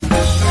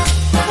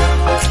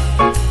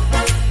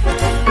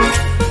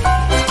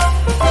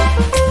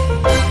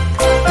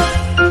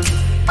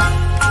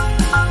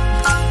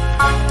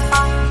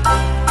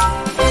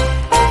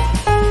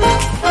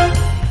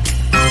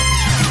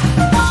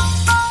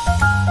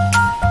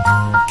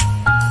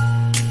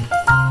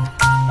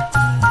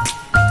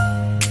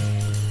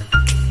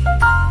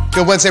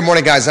Good Wednesday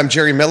morning, guys. I'm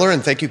Jerry Miller,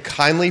 and thank you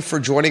kindly for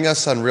joining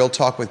us on Real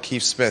Talk with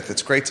Keith Smith.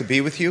 It's great to be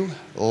with you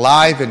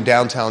live in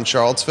downtown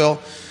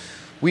Charlottesville.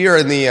 We are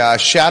in the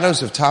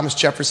shadows of Thomas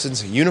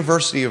Jefferson's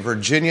University of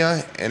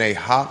Virginia, and a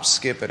hop,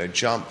 skip, and a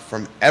jump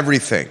from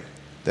everything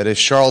that is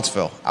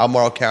Charlottesville,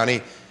 Albemarle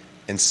County,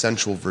 and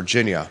Central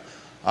Virginia.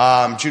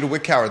 Judah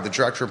Wickower, the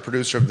director and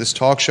producer of this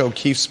talk show.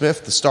 Keith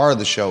Smith, the star of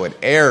the show. It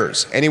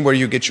airs anywhere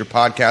you get your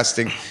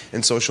podcasting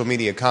and social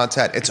media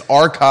content. It's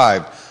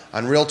archived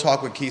on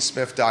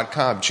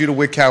realtalkwithkeithsmith.com. Judah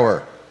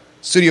Wickower,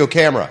 studio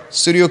camera.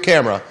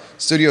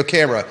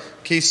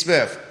 Keith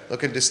Smith,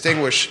 looking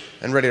distinguished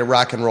and ready to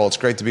rock and roll. It's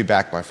great to be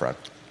back, my friend.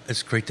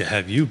 It's great to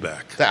have you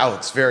back. Oh,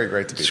 it's very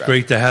great to be back. It's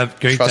great to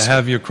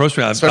have you close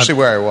to me. Especially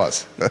where I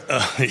was.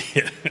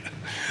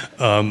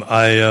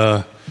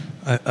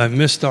 I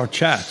missed our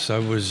chats. I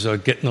was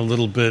getting a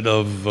little bit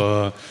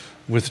of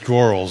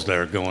withdrawals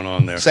there going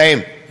on there.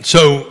 Same.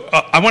 So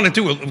I want to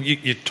do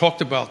you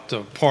talked about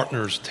the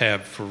partners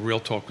tab for Real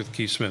Talk with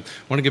Keith Smith. I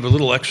want to give a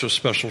little extra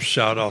special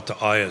shout out to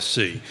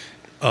ISC,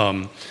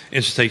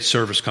 Intrastate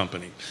Service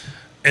Company.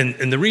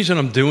 And the reason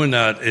I'm doing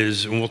that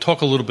is, and we'll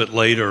talk a little bit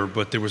later,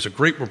 but there was a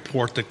great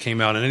report that came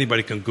out, and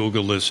anybody can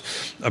Google this,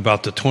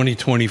 about the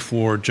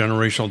 2024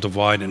 generational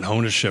divide in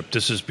ownership.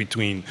 This is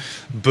between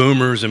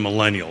boomers and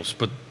millennials.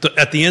 But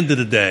at the end of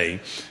the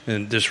day,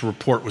 and this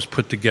report was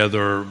put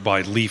together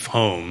by Leaf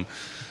Home,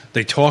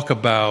 they talk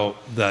about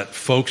that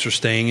folks are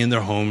staying in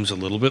their homes a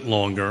little bit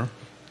longer.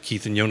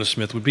 Keith and Yonna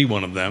Smith would be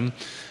one of them.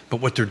 But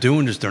what they're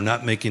doing is they're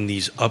not making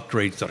these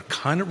upgrades that are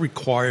kind of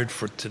required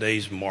for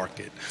today's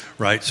market,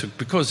 right? So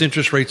because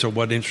interest rates are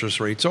what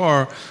interest rates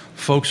are,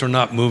 folks are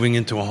not moving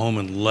into a home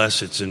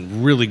unless it's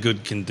in really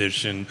good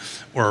condition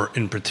or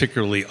in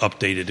particularly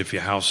updated if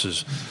your house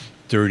is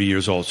 30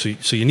 years old.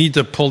 So you need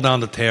to pull down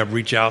the tab,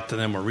 reach out to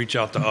them or reach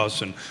out to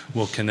us, and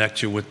we'll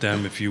connect you with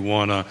them if you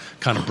want to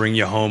kind of bring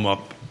your home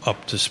up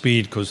to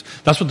speed, because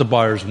that's what the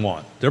buyers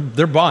want.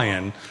 They're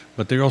buying,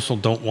 but they also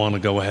don't want to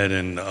go ahead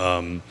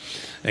and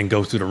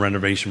go through the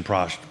renovation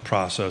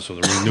process or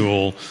the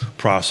renewal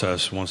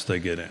process once they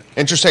get in.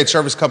 Intrastate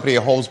Service Company,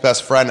 a home's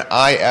best friend.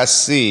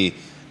 ISC,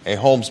 a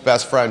home's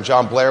best friend.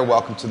 John Blair,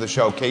 welcome to the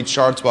show. Kate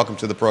Sharts, welcome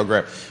to the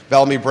program.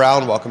 Bellamy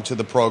Brown, welcome to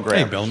the program.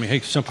 Hey, Bellamy.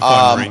 Hey,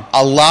 Simplify Marine.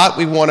 A lot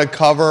we want to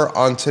cover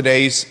on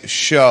today's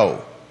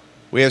show.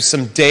 We have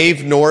some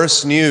Dave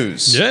Norris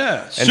news.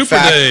 Yeah,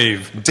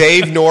 Dave.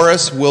 Dave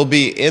Norris will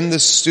be in the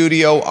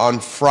studio on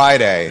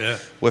Friday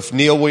with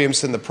Neil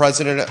Williamson, the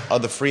president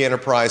of the Free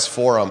Enterprise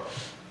Forum.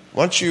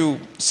 Why don't you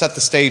set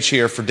the stage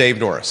here for Dave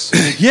Norris?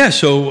 Yeah,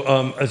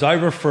 so as I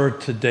refer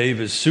to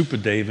Dave as Super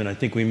Dave, and I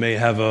think we may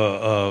have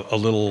a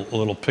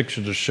little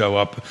picture to show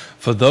up.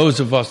 For those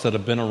of us that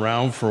have been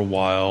around for a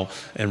while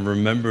and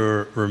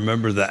remember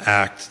the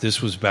act, this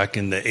was back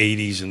in the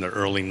 80s and the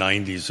early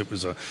 90s. It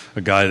was a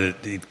guy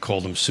that he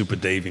called him Super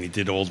Dave, and he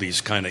did all these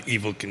kind of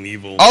Evel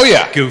Knievel,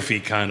 goofy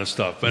kind of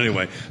stuff. But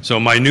anyway, so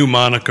my new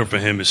moniker for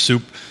him is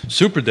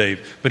Super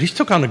Dave. But he's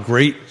took on a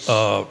great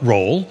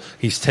role.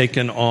 He's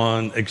taken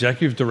on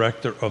executive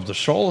director of the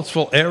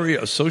Charlottesville Area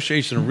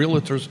Association of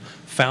Realtors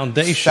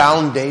Foundation.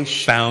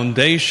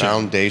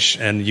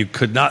 And you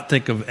could not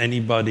think of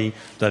anybody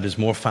that is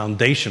more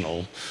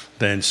foundational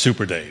than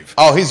Super Dave.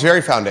 Oh, he's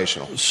very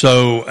foundational.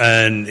 So,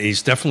 and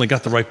he's definitely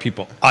got the right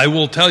people. I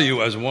will tell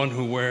you, as one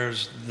who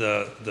wears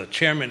the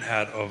chairman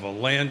hat of a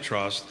land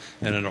trust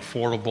and an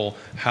affordable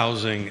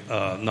housing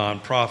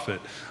nonprofit,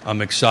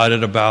 I'm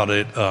excited about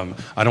it.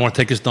 I don't want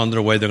to take his thunder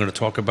away. They're going to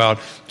talk about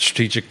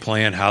strategic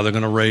plan, how they're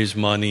going to raise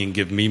money and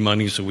give me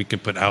money so we can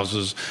put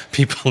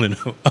people in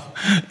homes.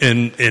 How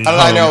did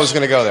I know I was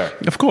going to go there?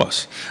 Of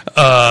course.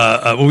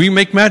 We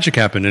make magic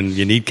happen, and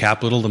you need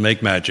capital to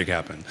make magic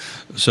happen.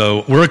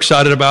 So we're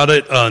excited about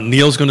it.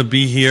 Neil's going to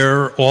be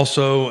here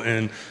also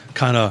and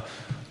kind of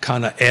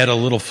add a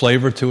little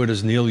flavor to it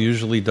as Neil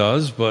usually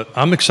does. But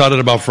I'm excited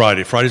about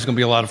Friday. Friday's going to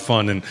be a lot of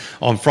fun. And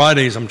on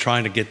Fridays, I'm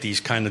trying to get these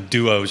kind of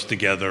duos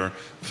together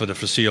for the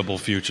foreseeable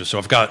future. So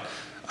I got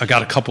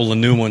a couple of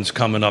new ones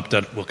coming up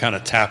that will kind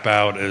of tap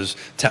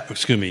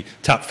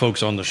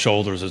folks on the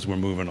shoulders as we're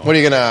moving on. What are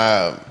you going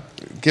to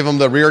give them,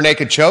 the rear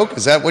naked choke?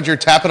 Is that what you're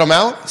tapping them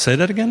out? Say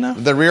that again now?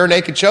 The rear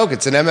naked choke.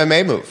 It's an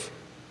MMA move.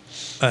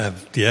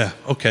 Yeah,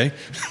 okay.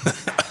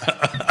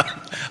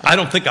 I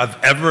don't think I've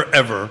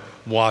ever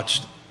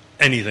watched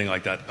anything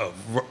like that.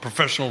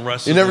 Professional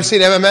wrestling. You never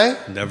seen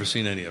MMA? Never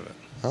seen any of it.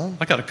 Huh?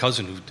 I got a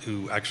cousin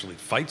who actually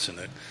fights in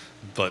it,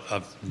 but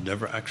I've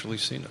never actually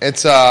seen it.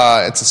 It's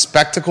a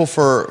spectacle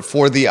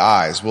for the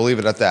eyes. We'll leave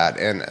it at that.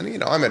 And you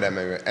know, I'm an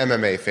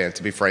MMA fan,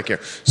 to be frank here.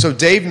 So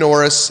Dave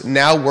Norris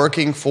now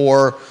working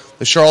for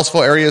the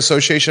Charlottesville Area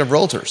Association of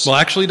Realtors. Well,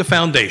 actually, the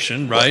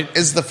foundation, right? Well,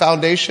 is the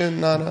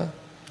foundation not a...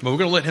 Well, we're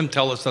going to let him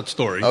tell us that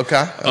story.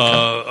 Okay.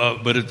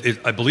 But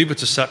I believe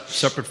it's a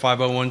separate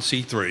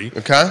 501c3.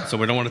 Okay. So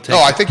we don't want to take...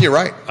 No, I think you're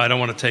right. I don't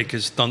want to take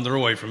his thunder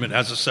away from it. It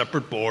has a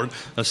separate board,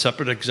 a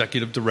separate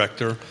executive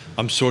director.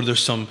 I'm sure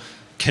there's some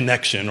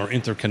connection or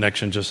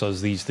interconnection, just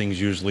as these things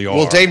usually are.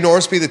 Will Dave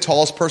Norris be the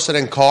tallest person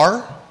in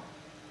car?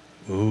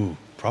 Ooh,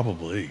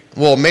 Probably.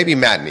 Well, maybe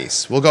Matt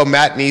Neese. We'll go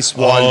Matt Neese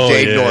 1,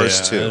 Dave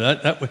Norris 2.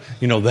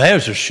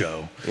 There's a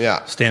show.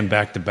 Yeah. Stand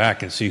back to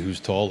back and see who's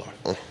taller.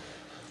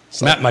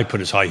 So, Matt might put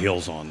his high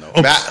heels on, though.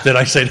 Oops, did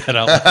I say that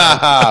out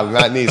loud?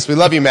 Matt Neese. We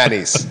love you, Matt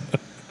Neese.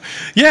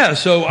 Yeah,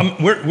 so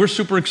we're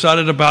super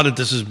excited about it.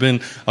 This has been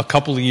a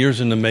couple of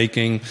years in the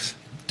making.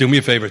 Do me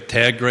a favor,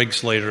 tag Greg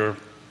Slater,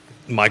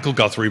 Michael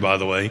Guthrie, by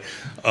the way,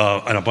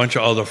 and a bunch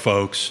of other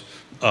folks.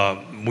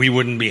 We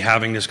wouldn't be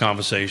having this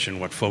conversation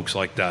with folks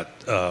like that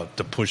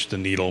to push the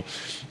needle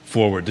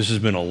forward. This has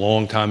been a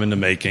long time in the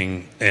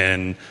making,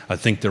 and I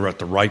think they're at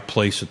the right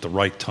place at the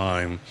right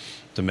time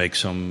to make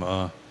some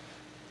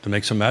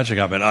magic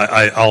happen.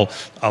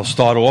 I'll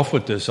start off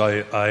with this.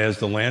 I as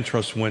the land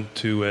trust, went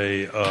to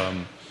a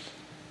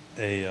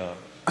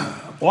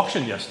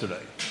auction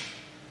yesterday.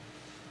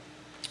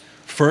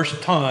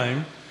 First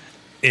time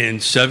in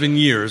 7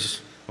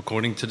 years,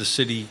 according to the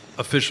city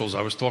officials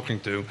I was talking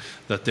to,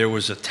 that there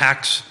was a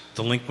tax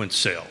delinquent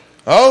sale.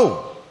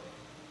 Oh,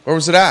 where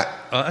was it at?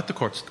 At the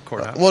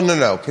courthouse. Well,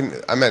 no.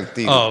 I meant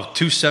the... Oh,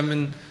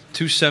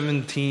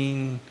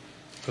 217...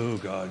 Oh,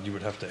 God, you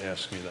would have to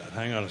ask me that.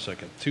 Hang on a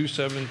second.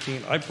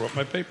 217... I brought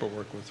my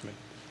paperwork with me.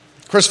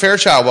 Chris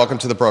Fairchild, welcome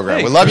to the program.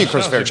 Hey, we love Chris, you,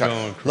 Chris how's it Fairchild.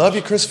 going, Chris? Love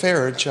you, Chris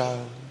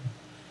Fairchild.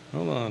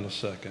 Hold on a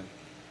second.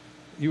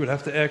 You would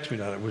have to ask me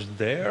that. It was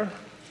there?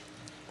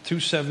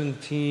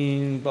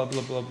 217, blah,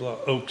 blah, blah, blah,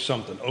 Oak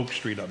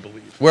Street, I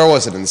believe. Where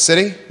was it, in the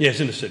city? Yeah, it's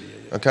in the city.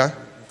 Yeah. Okay.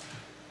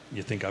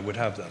 You think I would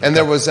have that. And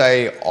there was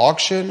a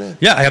auction?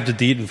 Yeah, I have the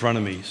deed in front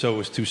of me, so it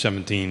was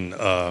 217.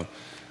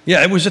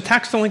 Yeah, it was a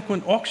tax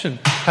delinquent auction.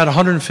 Had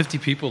 150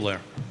 people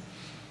there.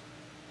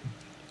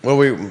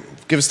 Well,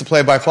 give us the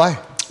play-by-play.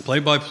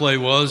 Play-by-play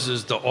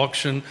is the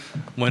auction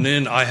went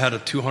in. I had a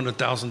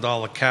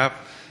 $200,000 cap.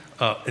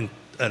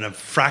 In a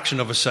fraction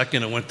of a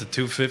second, it went to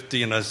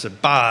 250, and I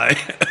said bye.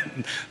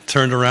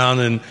 Turned around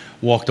and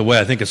walked away.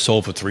 I think it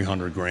sold for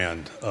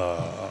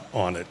 $300,000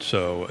 on it.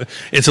 So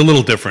it's a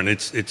little different.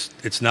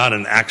 It's not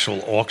an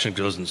actual auction. It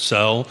doesn't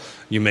sell.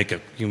 You make an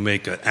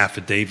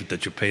affidavit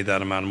that you pay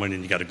that amount of money,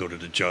 and you got to go to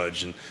the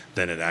judge, and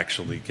then it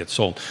actually gets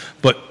sold.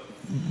 But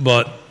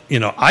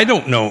I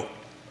don't know.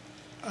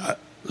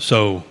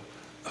 So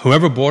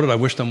whoever bought it, I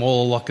wish them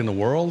all the luck in the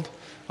world.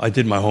 I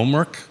did my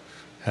homework.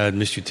 Had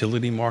Miss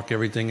Utility mark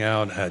everything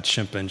out, had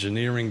Shimp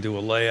Engineering do a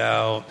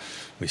layout.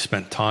 We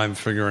spent time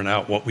figuring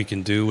out what we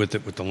can do with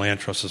it with the land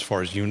trust as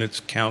far as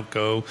units count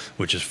go,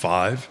 which is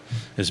 5,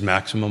 is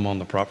maximum on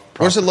the property.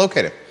 Where's it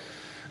located?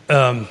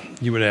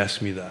 You would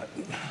ask me that.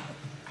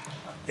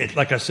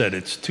 Like I said,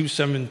 it's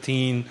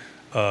 217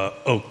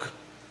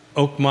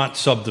 Oakmont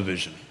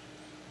subdivision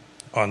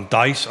on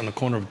the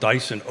corner of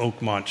Dice and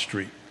Oakmont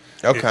Street.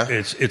 Okay.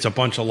 It's a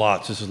bunch of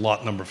lots. This is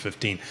lot number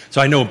 15.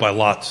 So I know it by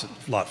lot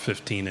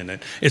 15 in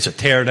it. It's a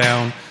tear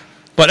down.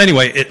 But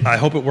anyway, I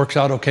hope it works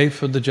out okay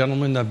for the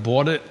gentleman that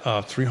bought it.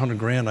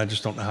 $300,000, I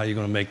just don't know how you're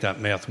going to make that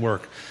math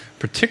work.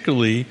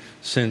 Particularly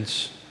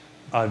since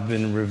I've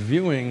been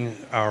reviewing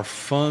our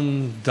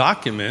fund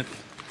document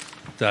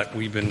that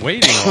we've been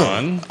waiting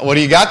on. What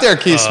do you got there,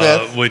 Keith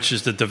Smith? Which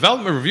is the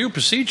Development Review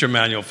Procedure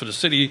Manual for the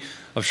City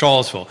of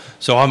Charlottesville.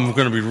 So I'm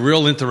going to be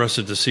real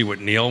interested to see what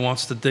Neil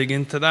wants to dig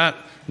into that.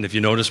 And if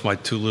you notice my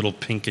 2 little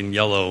pink and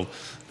yellow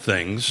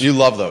things. You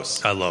love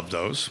those. I love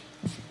those.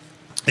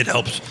 It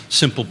helps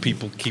simple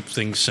people keep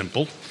things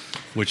simple,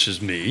 which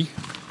is me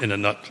in a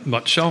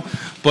nutshell.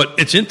 But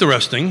it's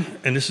interesting,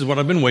 and this is what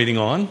I've been waiting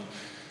on.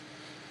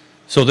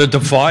 So they're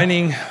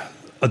dividing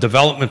a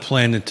development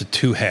plan into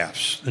 2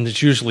 halves, and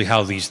it's usually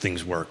how these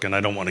things work. And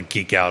I don't want to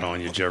geek out on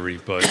you, Jerry,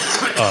 but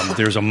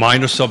there's a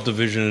minor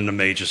subdivision and a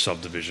major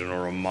subdivision,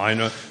 or a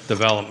minor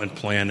development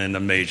plan and a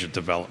major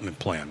development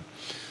plan.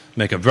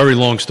 Make a very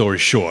long story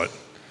short,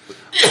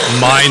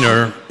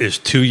 minor is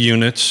 2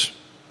 units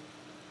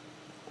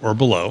or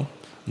below.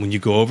 When you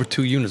go over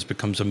 2 units, it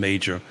becomes a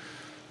major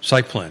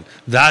site plan.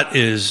 That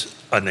is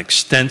an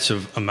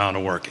extensive amount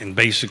of work, and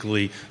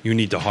basically you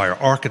need to hire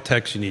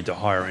architects, you need to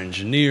hire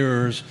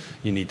engineers,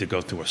 you need to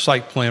go through a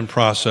site plan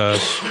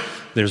process.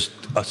 There's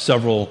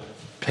several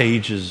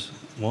pages,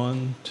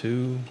 1,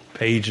 2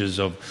 pages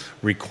of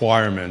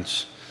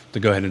requirements to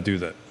go ahead and do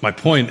that. My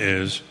point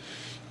is,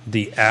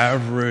 the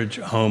average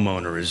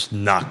homeowner is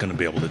not going to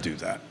be able to do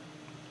that.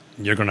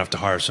 You're going to have to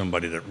hire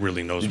somebody that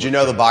really knows. Did you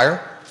know the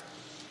buyer?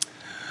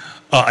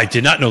 I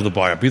did not know the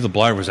buyer. I believe the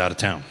buyer was out of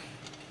town.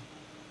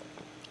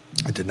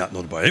 I did not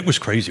know the buyer. It was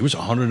crazy. It was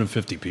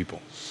 150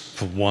 people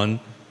for one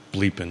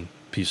bleeping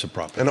piece of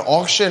property. An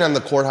auction on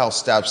the courthouse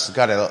steps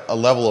got a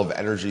level of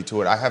energy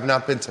to it. I have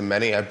not been to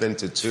many. I've been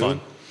to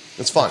 2.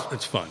 It's fun.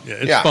 It's fun. Yeah,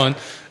 it's fun.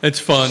 It's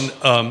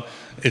fun.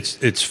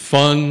 It's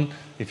fun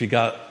if you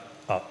got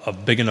a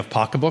big enough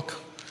pocketbook.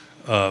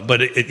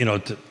 But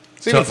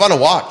it's even fun to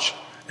watch.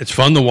 It's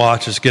fun to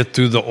watch. Just get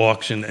through the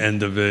auction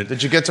end of it.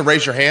 Did you get to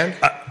raise your hand?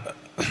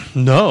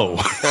 No.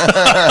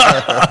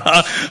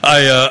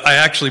 I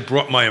actually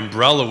brought my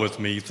umbrella with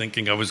me,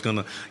 thinking I was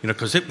gonna,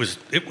 because it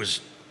was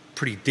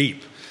pretty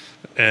deep,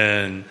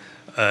 and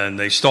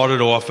they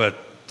started off at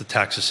the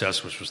tax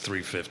assessed, which was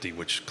 $350,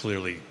 which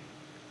clearly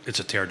it's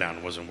a tear down.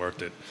 It wasn't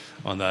worth it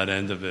on that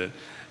end of it.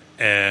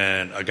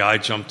 And a guy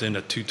jumped in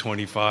at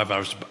 225. I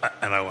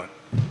went,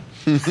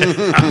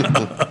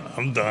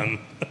 I'm done.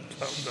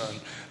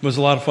 It was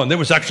a lot of fun. There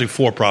was actually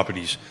 4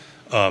 properties,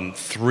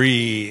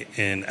 3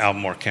 in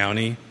Albemarle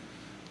County,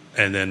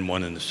 and then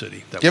 1 in the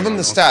city. Give him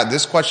the stat.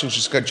 This question's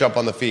just going to jump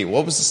on the feet.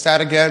 What was the stat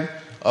again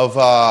of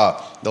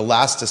the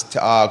last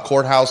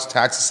courthouse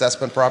tax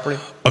assessment property?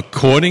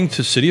 According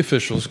to city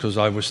officials, because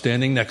I was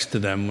standing next to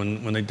them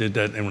when they did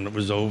that, and when it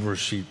was over,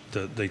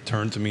 they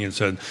turned to me and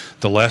said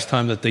the last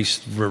time that they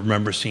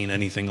remember seeing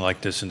anything like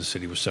this in the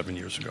city was 7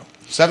 years ago.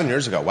 7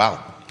 years ago,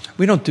 wow.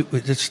 We don't do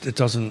it. It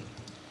doesn't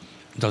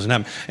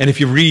happen. And if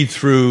you read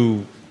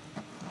through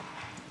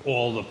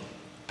all the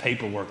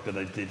paperwork that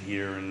I did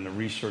here and the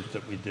research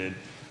that we did,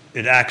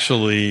 it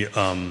actually,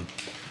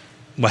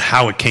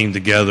 how it came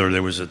together,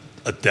 there was a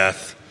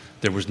death.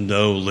 There was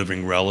no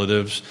living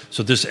relatives.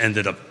 So this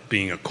ended up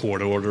being a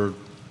court-ordered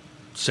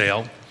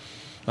sale.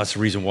 That's the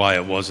reason why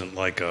it wasn't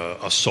like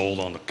a sold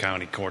on the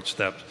county court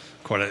steps.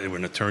 When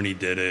an attorney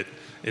did it,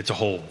 it's a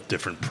whole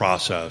different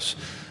process.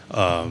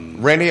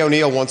 Randy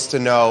O'Neill wants to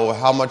know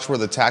how much were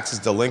the taxes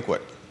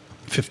delinquent?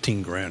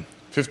 $15,000.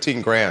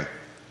 $15,000.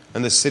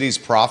 And the city's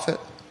profit?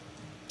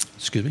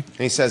 Excuse me? And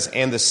he says,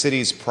 and the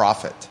city's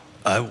profit.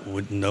 I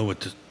wouldn't know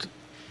what to...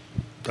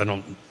 I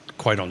don't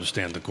quite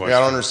understand the question. Yeah,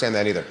 I don't understand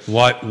that either.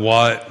 Why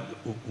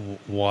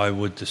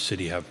would the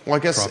city have Well,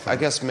 profit? I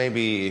guess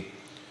maybe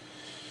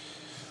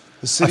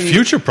the city... A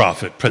future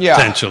profit,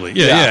 potentially.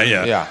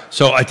 Yeah.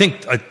 So I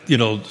think,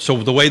 so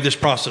the way this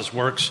process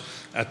works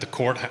at the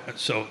court,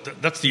 so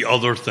that's the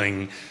other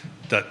thing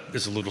that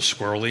is a little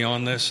squirrely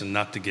on this, and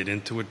not to get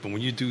into it, but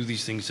when you do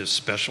these things as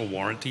special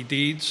warranty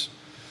deeds,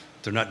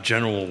 they're not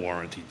general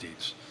warranty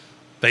deeds.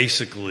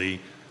 Basically,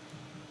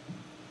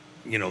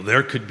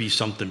 there could be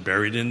something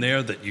buried in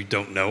there that you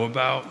don't know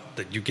about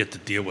that you get to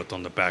deal with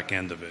on the back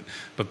end of it.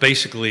 But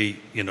basically,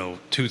 2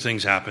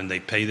 things happen. They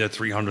pay their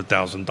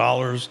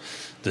 $300,000.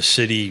 The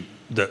city,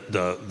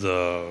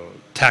 the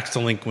tax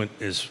delinquent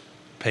is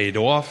paid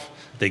off.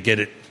 They get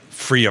it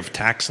free of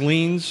tax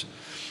liens.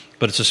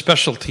 But it's a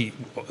specialty,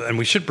 and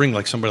we should bring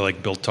somebody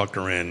like Bill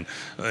Tucker in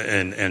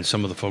and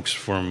some of the folks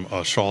from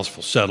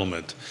Charlottesville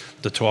Settlement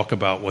to talk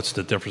about what's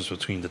the difference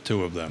between the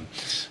 2 of them.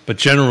 But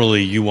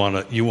generally, you want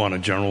a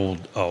general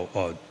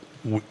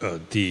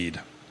deed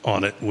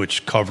on it,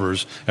 which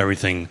covers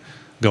everything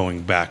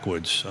going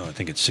backwards. I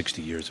think it's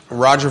 60 years.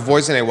 Roger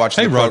Voisinay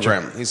watching the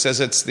program. Roger. He says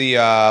it's the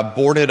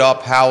boarded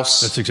up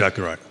house. That's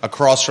exactly right.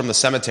 Across from the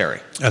cemetery.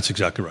 That's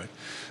exactly right.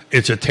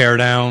 It's a tear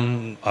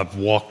down. I've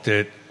walked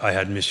it. I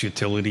had Miss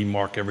Utility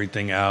mark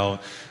everything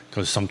out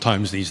because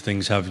sometimes these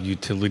things have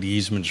utility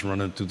easements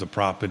running through the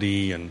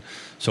property and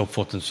so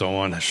forth and so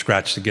on. I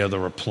scratched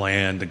together a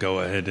plan to go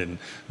ahead and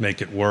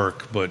make it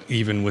work. But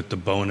even with the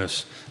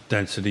bonus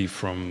density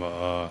from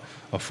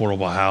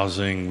affordable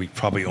housing, we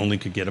probably only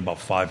could get about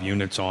 5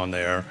 units on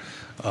there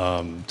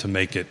to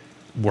make it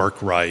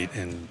work right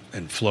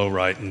and flow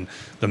right. And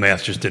the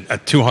math just didn't.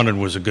 At 200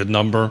 was a good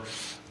number.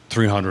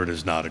 300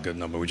 is not a good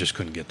number. We just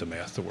couldn't get the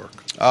math to work.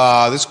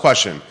 This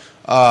question.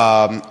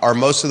 Are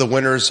most of the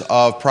winners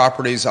of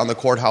properties on the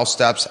courthouse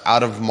steps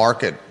out of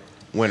market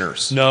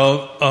winners?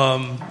 No.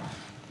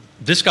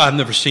 This guy I've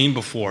never seen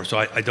before, so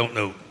I don't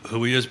know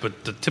who he is,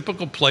 but the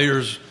typical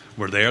players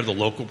were there. The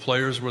local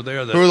players were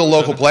there. Who are the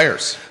local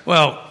players?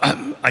 Well,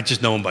 I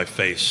just know them by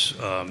face.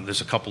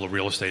 There's a couple of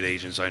real estate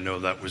agents I know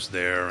that was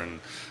there, and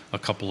a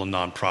couple of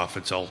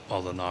nonprofits.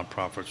 All the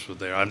nonprofits were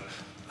there. I'm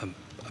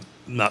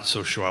not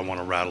so sure I want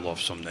to rattle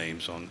off some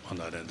names on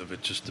that end of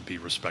it, just to be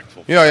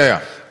respectful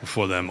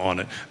for them on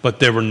it. But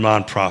there were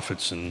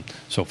nonprofits and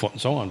so forth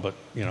and so on. But,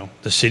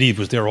 the city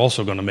was there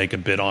also going to make a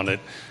bid on it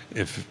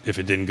if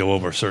it didn't go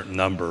over a certain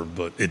number,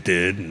 but it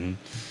did. And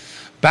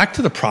back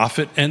to the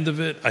profit end of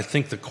it, I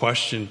think the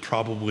question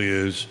probably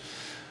is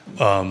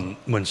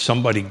when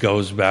somebody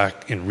goes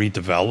back and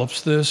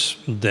redevelops this,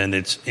 then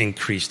it's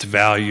increased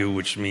value,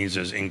 which means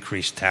there's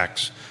increased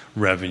tax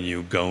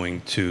revenue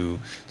going to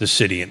the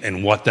city,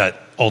 and what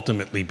that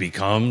ultimately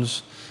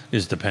becomes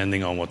is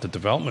depending on what the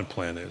development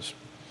plan is,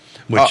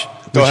 which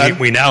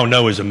we now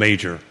know is a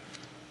major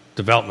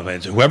development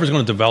plan. So whoever's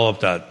going to develop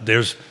that,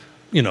 there's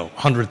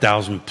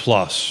 100,000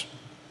 plus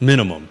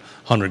minimum,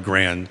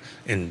 $100,000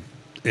 in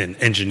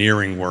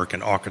engineering work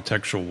and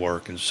architectural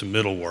work and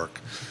submittal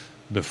work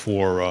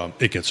before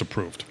it gets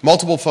approved.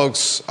 Multiple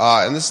folks,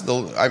 and this is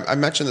I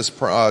mentioned this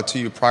to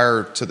you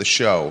prior to the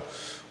show,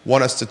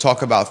 want us to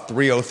talk about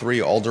 303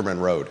 Alderman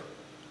Road.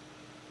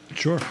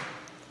 Sure.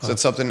 Is that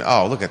something?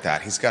 Oh, look at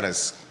that. He's got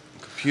his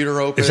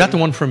computer open. Is that the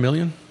one for $1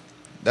 million?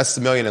 That's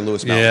the $1 million in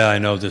Lewis Mountain. Yeah, I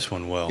know this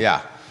one well.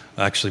 Yeah.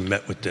 I actually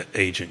met with the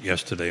agent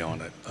yesterday on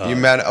it. You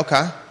met?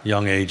 Okay.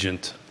 Young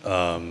agent.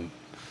 I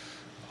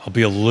got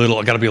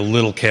to be a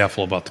little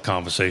careful about the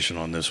conversation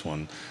on this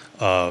one.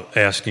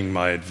 Asking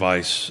my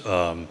advice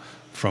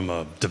from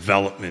a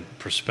development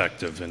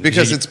perspective, and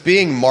because it's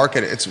being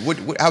marketed. It's how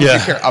would you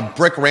care? A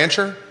brick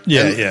rancher.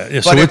 Yeah.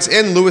 But so it's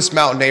in Lewis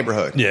Mountain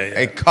neighborhood. Yeah.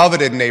 A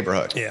coveted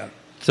neighborhood. Yeah.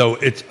 So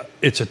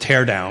it's a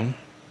tear down,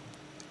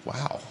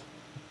 Wow.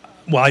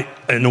 Well,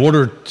 in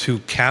order to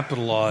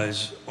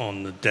capitalize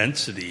on the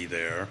density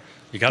there,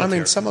 you got to. I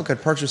mean, someone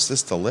could purchase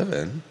this to live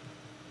in.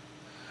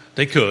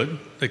 They could,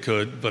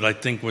 but I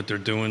think what they're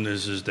doing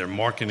is their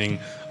marketing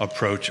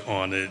approach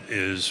on it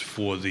is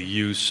for the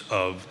use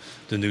of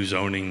the new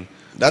zoning.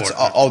 That's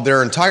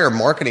their entire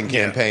marketing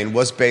campaign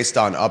was based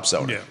on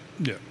upzoning.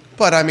 Yeah.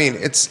 But I mean,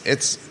 it's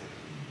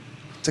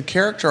to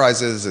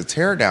characterize it as a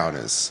teardown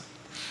is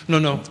no.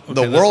 Okay,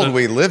 the world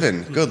we live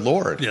in. Good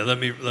Lord. Yeah, let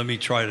me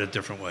try it a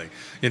different way.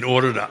 In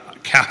order to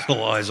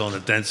capitalize on the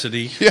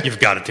density, you've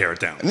got to tear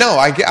it down. No,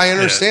 I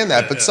understand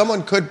that, but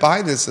someone could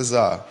buy this as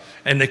a,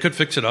 and they could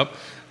fix it up.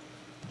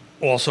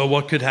 Also,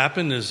 what could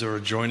happen is their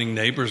adjoining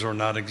neighbors are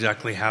not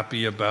exactly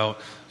happy about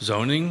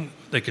zoning.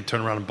 They could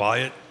turn around and buy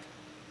it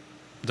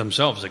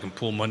themselves. They can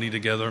pool money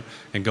together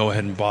and go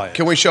ahead and buy it.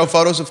 Can we show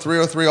photos of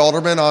 303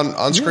 Alderman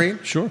on screen?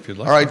 Sure, if you'd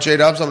like. All right,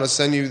 J-Dubs, I'm going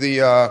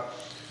to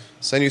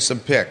send you some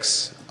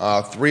pics.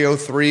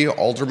 303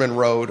 Alderman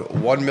Road,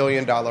 $1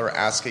 million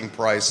asking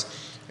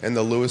price in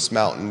the Lewis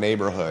Mountain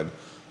neighborhood.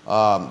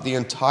 The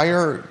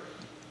entire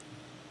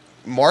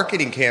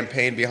marketing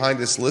campaign behind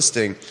this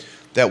listing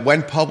that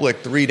went public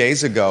 3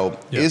 days ago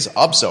is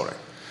upzoning.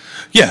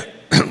 Yeah,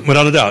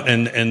 without a doubt.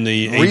 And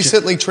the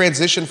recently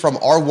transitioned from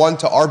R1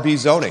 to RB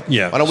zoning.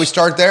 Yeah. Why don't we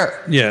start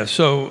there? Yeah,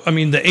 so, I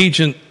mean, the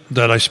agent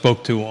that I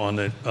spoke to on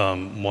it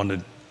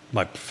wanted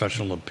my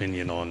professional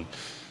opinion on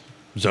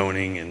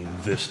zoning and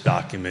this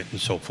document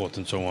and so forth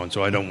and so on.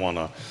 So I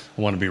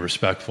want to be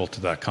respectful to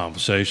that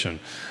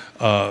conversation.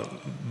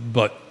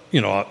 But,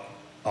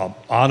 I'll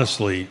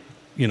honestly,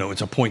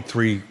 it's a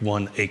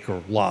 0.31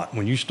 acre lot.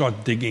 When you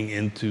start digging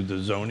into the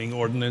zoning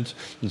ordinance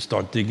and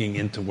start digging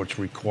into what's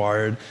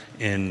required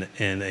in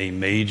a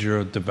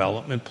major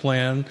development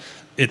plan,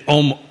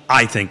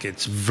 I think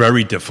it's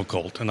very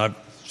difficult, and I've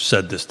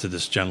said this to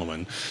this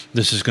gentleman,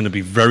 this is going to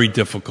be very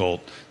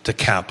difficult to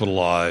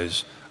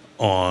capitalize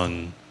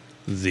on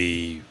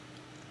the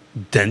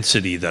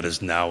density that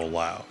is now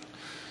allowed.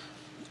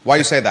 Why do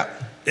you say that?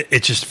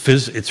 It's just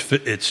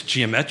it's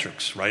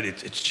geometrics, right?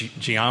 It's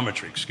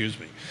geometry, excuse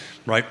me,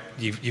 right?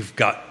 You've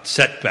got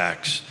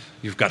setbacks,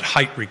 you've got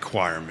height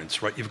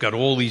requirements, right? You've got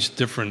all these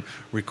different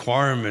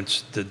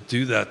requirements that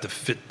do that to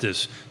fit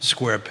this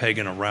square peg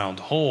in a round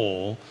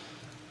hole,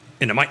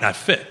 and it might not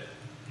fit.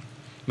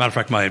 Matter of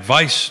fact, my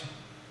advice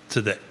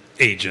to the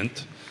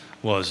agent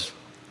was,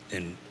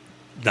 and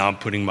now I'm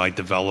putting my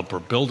developer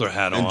builder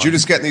hat on. And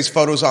Judith's getting these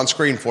photos on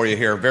screen for you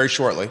here very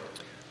shortly.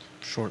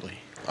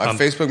 I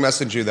Facebook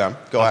messaged you them.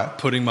 Go ahead.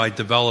 Putting my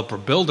developer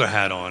builder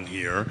hat on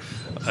here,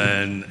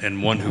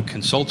 and one who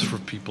consults for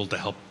people to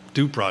help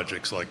do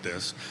projects like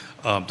this.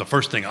 The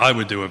first thing I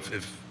would do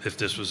if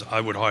this was, I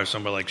would hire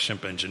somebody like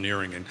Shimp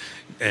Engineering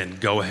and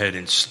go ahead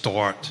and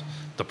start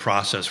the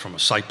process from a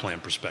site plan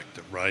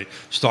perspective, right?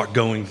 Start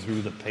going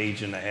through the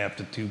page and a half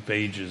to 2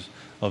 pages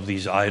of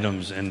these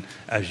items, and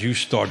as you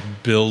start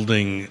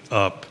building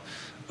up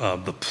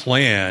the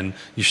plan,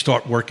 you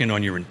start working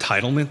on your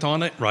entitlement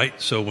on it, right?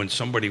 So when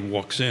somebody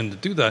walks in to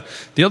do that,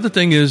 the other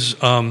thing is,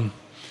 as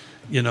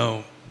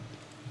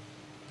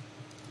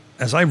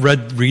I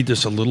read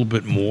this a little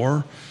bit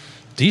more,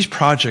 these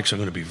projects are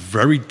going to be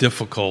very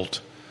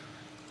difficult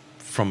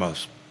from a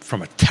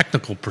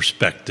technical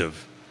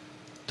perspective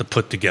to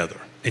put together.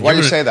 And why do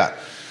you say that?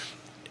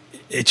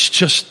 It's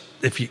just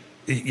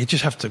you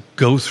just have to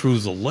go through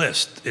the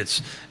list.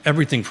 It's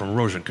everything from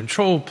erosion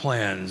control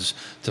plans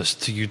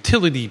to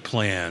utility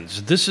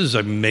plans. This is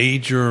a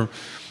major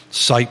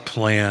site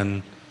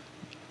plan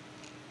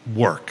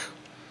work.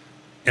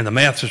 And the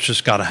math has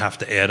just got to have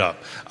to add up.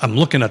 I'm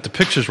looking at the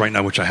pictures right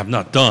now, which I have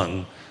not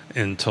done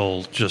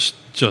until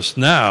just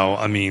now.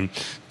 I mean,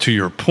 to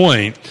your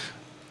point,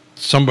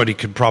 somebody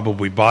could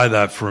probably buy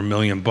that for $1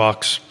 million,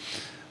 put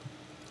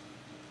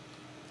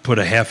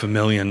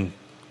 $500,000,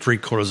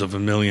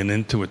 $750,000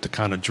 into it to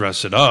kind of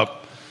dress it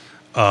up,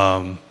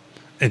 and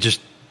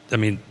just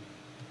live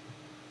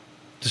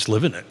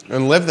in it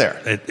and live there.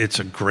 It's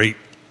a great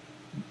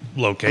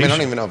location. I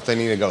don't even know if they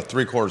need to go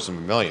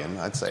 $750,000.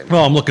 I'd say.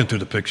 Well, I'm looking through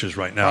the pictures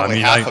right now.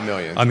 Probably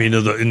 $500,000. I mean,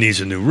 it needs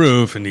a new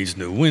roof, it needs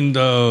new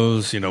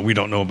windows. We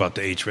don't know about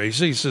the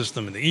HVAC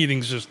system and the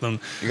heating system.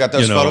 You got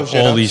those photos?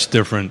 All these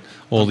different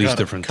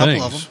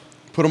things.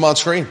 Put them on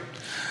screen.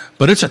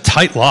 But it's a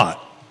tight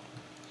lot.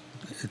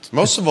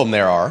 Most of them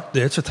there are.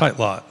 It's a tight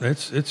lot.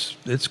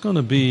 It's going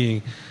to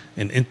be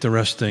an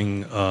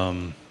interesting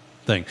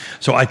thing.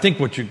 So I think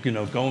what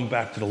going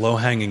back to the low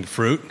hanging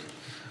fruit,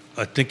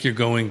 I think you're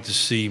going to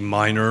see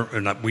minor,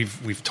 and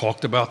we've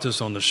talked about this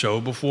on the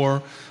show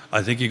before.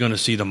 I think you're going to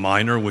see the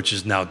minor, which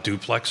is now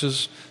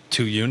duplexes,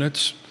 2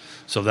 units.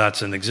 So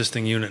that's an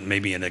existing unit,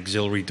 maybe an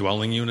auxiliary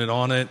dwelling unit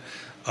on it.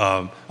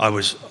 I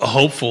was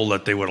hopeful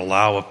that they would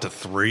allow up to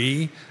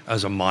 3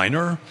 as a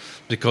minor,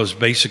 because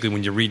basically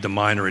when you read the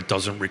minor, it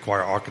doesn't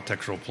require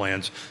architectural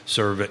plans,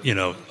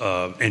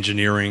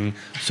 engineering,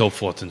 so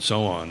forth and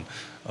so on.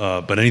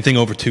 But anything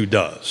over 2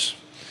 does.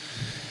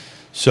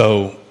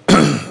 So,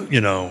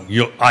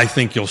 I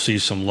think you'll see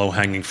some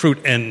low-hanging fruit.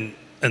 And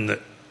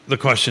the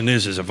question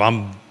is if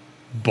I'm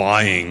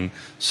buying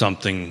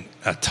something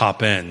at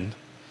top end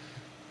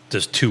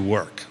does two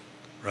work,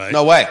 right?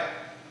 No way.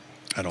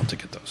 I don't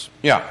think it does.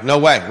 Yeah, no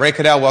way. Ray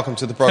Cadell, welcome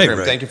to the program. Hey,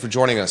 Ray. Thank you for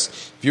joining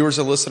us. Viewers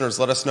and listeners,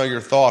 let us know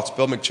your thoughts.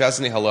 Bill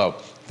McChesney, hello.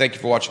 Thank you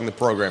for watching the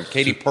program.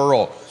 Katie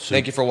Pearl,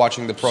 thank you for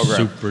watching the program.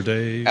 Super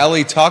Dave.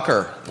 Ellie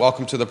Tucker,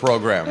 welcome to the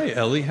program. Hey,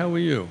 Ellie, how are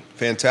you?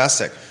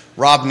 Fantastic.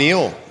 Rob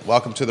Neal,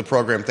 welcome to the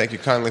program. Thank you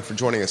kindly for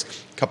joining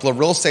us. A couple of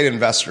real estate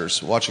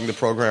investors watching the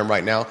program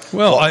right now.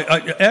 Well,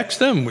 I asked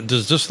them,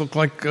 does this look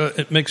like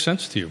it makes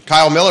sense to you?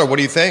 Kyle Miller, what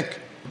do you think?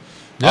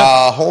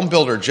 Yeah. Home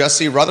builder,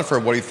 Jesse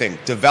Rutherford, what do you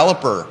think?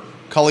 Developer,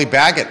 Cully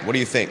Baggett, what do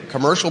you think?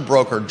 Commercial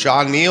broker,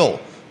 John Neal,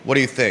 what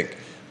do you think?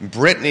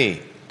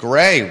 Brittany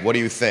Gray, what do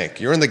you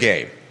think? You're in the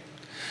game.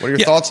 What are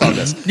your thoughts on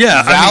this?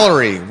 Yeah,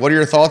 Valerie, what are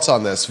your thoughts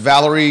on this?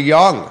 Valerie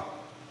Young.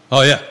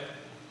 Oh, yeah.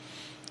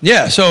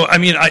 Yeah, so, I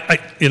mean,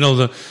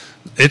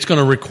 it's going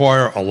to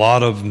require a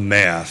lot of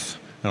math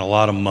and a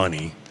lot of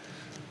money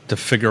to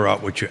figure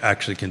out what you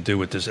actually can do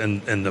with this.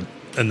 And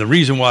the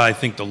reason why I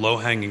think the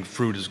low-hanging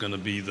fruit is going to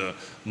be the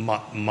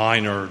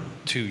minor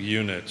 2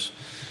 units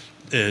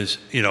is,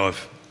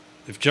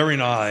 if Jerry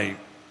and I,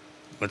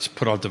 let's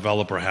put our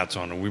developer hats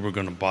on, and we were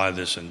going to buy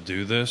this and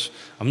do this,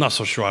 I'm not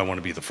so sure I want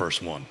to be the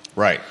first one.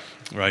 Right.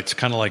 Right? It's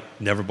kind of like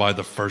never buy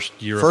the first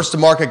year. First to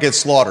market gets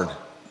slaughtered.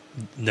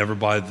 Never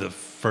buy the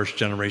first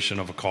generation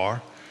of a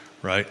car,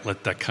 right?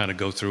 Let that kind of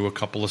go through a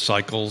couple of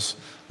cycles.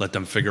 Let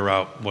them figure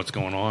out what's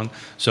going on.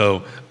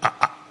 So,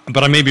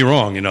 but I may be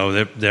wrong.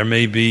 There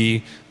may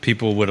be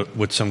people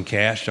with some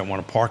cash that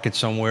want to park it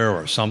somewhere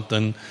or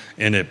something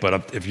in it.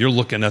 But if you're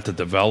looking at to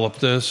develop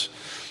this,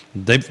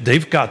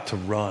 they've got to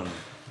run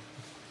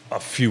a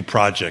few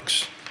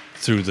projects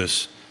through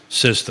this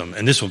system,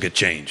 and this will get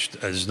changed.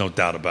 There's no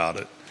doubt about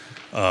it.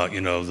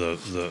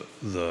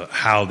 The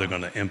how they're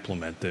going to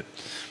implement it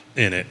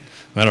in it.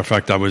 Matter of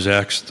fact, I was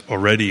asked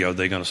already, are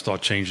they going to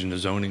start changing the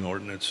zoning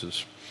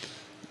ordinances?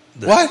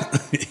 What?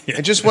 Yeah.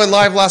 It just went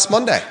live last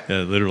Monday.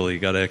 Yeah, literally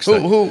got asked.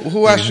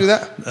 Who asked you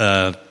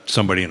that?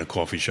 Somebody in a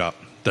coffee shop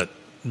that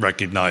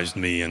recognized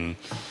me and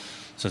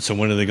said, "So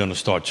when are they going to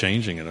start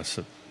changing?" And I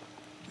said,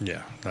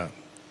 "Yeah."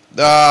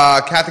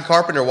 Kathy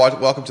Carpenter,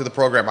 welcome to the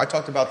program. I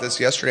talked about this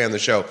yesterday on the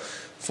show.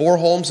 4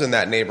 homes in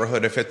that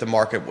neighborhood have hit the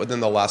market within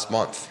the last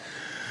month.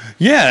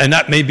 Yeah, and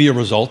that may be a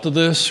result of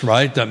this,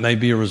 right? That may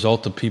be a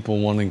result of people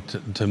wanting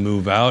to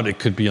move out. It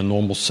could be a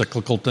normal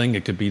cyclical thing.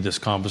 It could be this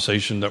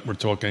conversation that we're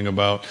talking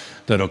about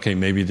that, okay,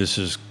 maybe this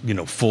is,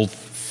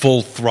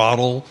 full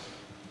throttle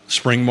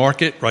spring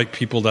market, right?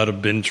 People that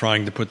have been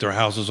trying to put their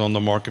houses on the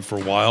market for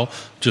a while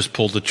just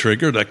pulled the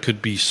trigger. That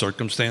could be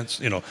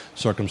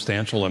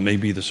circumstantial, and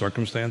maybe the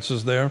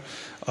circumstances there.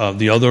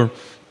 The other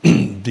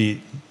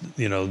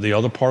the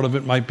other part of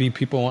it might be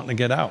people wanting to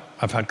get out.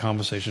 I've had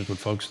conversations with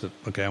folks that,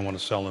 okay, I want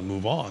to sell and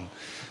move on.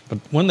 But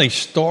when they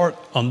start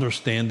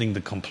understanding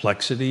the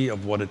complexity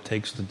of what it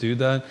takes to do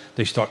that,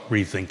 they start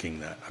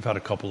rethinking that. I've had a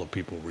couple of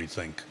people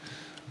rethink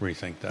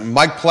that.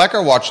 Mike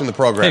Plecker watching the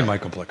program. Hey,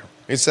 Michael Plecker.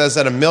 It says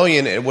that $1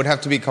 million, it would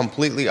have to be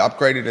completely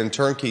upgraded and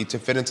turnkey to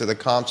fit into the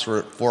comps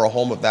for a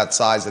home of that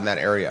size in that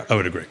area. I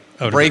would agree.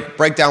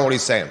 Break down what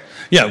he's saying.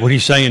 Yeah, what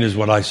he's saying is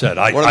what I said.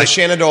 One of the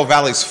Shenandoah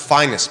Valley's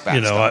finest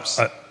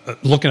backstops.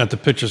 Looking at the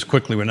pictures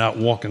quickly, we're not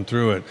walking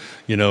through it.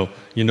 You know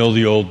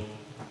the old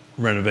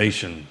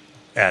renovation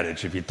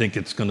adage: if you think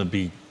it's going to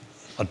be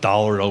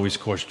 $1, it always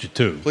costs you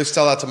 $2. Please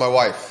tell that to my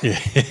wife. Yeah.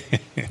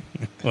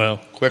 Well,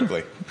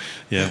 quickly.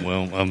 Yeah.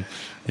 Well.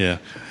 Yeah.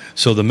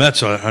 So the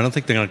Mets, I don't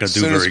think they're not going to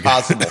do very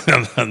good. Soon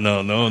as possible.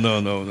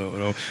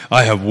 No.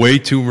 I have way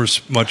too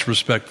much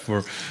respect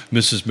for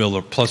Mrs.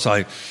 Miller. Plus,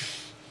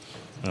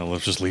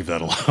 let's just leave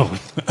that alone.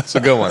 It's a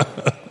good one.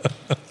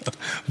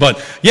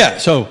 But yeah,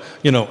 so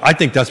I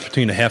think that's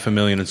between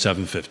 $500,000 and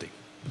 $750,000.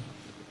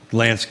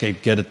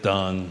 Landscape, get it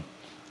done.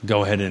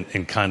 Go ahead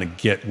and kind of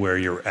get where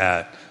you're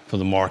at for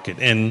the market.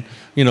 And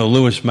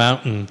Lewis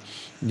Mountain,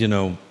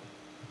 1.2,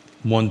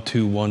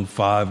 1.5,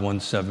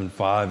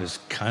 1.75 is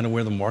kind of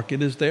where the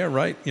market is there,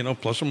 right?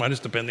 Plus or minus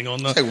depending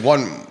on the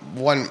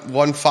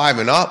 1.5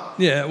 and up.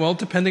 Yeah, well,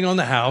 depending on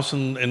the house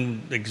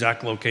and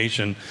exact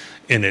location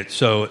in it.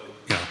 So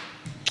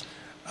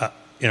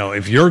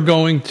if you're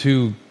going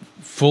to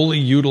fully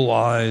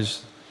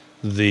utilize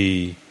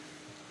the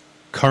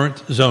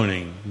current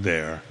zoning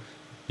there,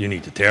 you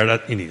need to tear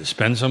that. You need to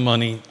spend some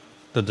money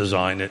to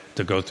design it,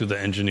 to go through the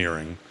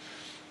engineering,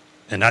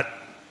 and that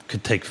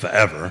could take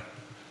forever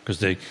because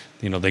they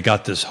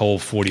got this whole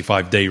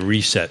 45-day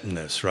reset in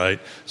this, right?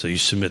 So you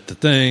submit the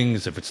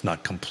things. If it's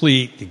not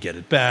complete, you get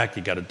it back.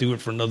 You got to do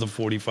it for another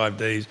 45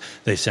 days.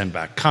 They send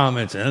back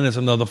comments, and then there's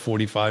another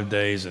 45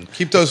 days. And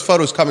keep those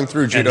photos coming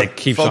through, Judah.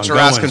 Folks are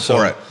asking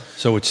for it.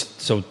 So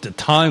the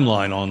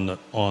timeline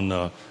on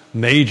the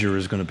major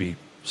is going to be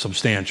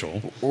substantial.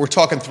 We're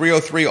talking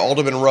 303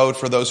 Alderman Road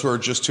for those who are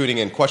just tuning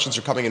in. Questions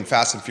are coming in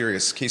fast and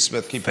furious. Keith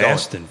Smith, keep going.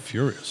 Fast and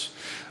Furious.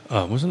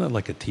 Wasn't that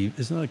like isn't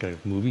that like a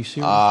movie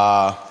series?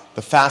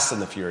 the Fast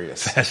and the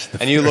Furious. Fast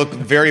and you look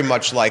very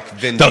much like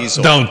Vin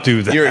Diesel. Don't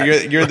do that.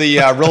 You're the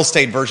real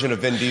estate version of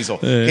Vin Diesel.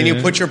 Can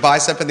you put your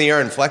bicep in the air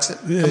and flex it?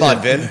 Come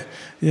on, Vin.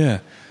 Yeah.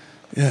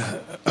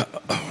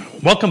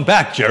 Welcome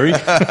back, Jerry.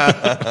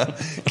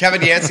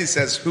 Kevin Yancey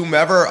says,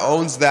 whomever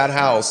owns that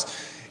house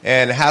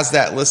and has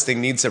that listing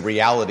needs a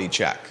reality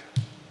check.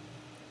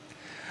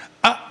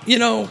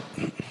 I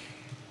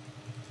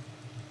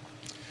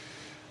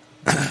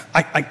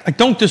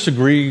don't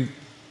disagree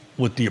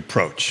with the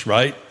approach,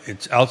 right?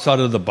 It's outside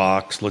of the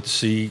box. Let's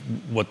see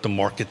what the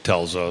market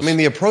tells us. I mean,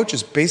 the approach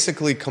is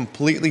basically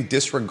completely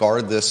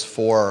disregard this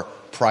for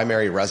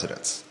primary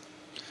residence.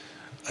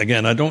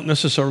 Again, I don't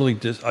necessarily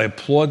I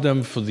applaud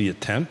them for the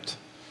attempt,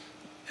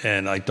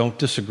 and I don't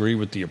disagree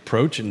with the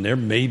approach. And there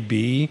may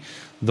be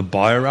the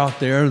buyer out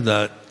there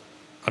that,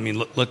 I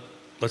mean,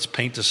 let's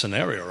paint the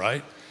scenario,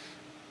 right?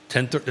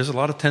 There's a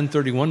lot of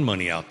 1031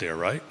 money out there,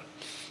 right?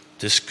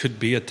 This could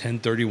be a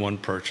 1031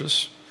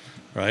 purchase,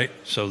 right?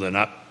 So they're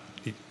not.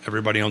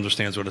 Everybody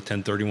understands what a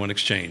 1031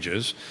 exchange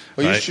is.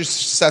 Well, right? you should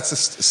set the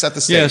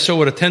stage. Yeah, so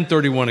what a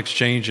 1031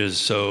 exchange is,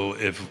 so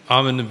if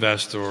I'm an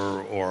investor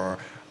or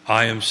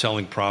I am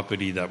selling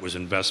property that was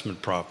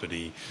investment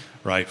property,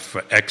 right,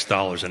 for X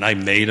dollars, and I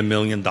made $1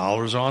 million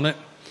on it,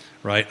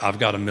 right? I've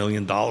got $1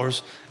 million,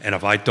 and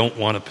if I don't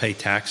want to pay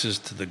taxes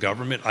to the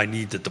government, I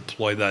need to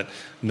deploy that $1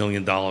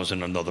 million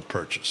in another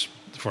purchase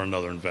for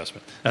another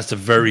investment. That's the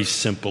very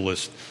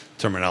simplest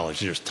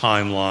terminology. There's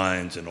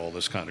timelines and all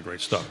this kind of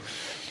great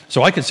stuff.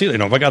 So I can see,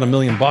 if I got $1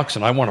 million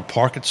and I want to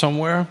park it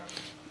somewhere,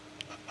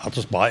 I'll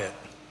just buy it,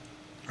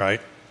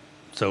 right?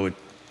 So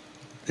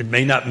it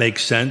may not make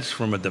sense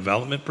from a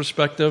development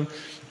perspective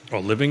or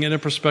living in a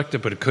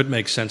perspective, but it could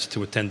make sense to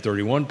a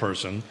 1031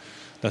 person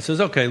that says,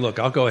 okay, look,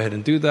 I'll go ahead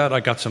and do that. I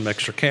got some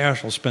extra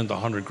cash. I'll spend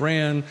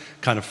 $100,000,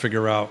 kind of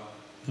figure out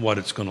what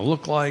it's going to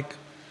look like,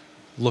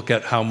 look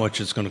at how much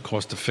it's going to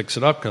cost to fix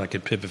it up, because I can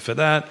pivot for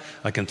that.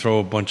 I can throw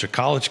a bunch of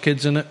college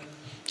kids in it,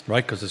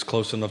 right, because it's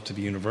close enough to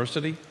the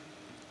university.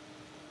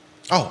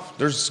 Oh,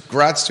 there's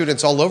grad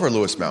students all over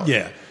Lewis Mountain.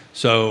 Yeah.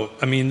 So,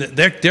 I mean,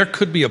 there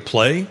could be a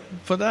play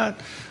for that.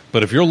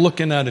 But if you're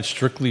looking at it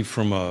strictly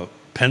from a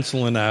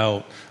penciling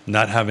out,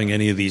 not having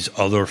any of these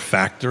other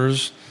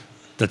factors,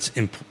 that's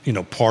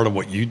part of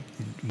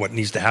what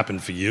needs to happen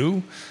for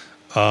you.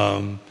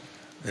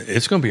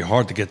 It's going to be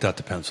hard to get that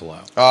to pencil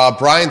out.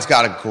 Brian's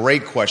got a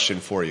great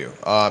question for you.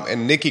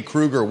 And Nikki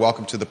Kruger,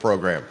 welcome to the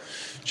program.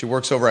 She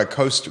works over at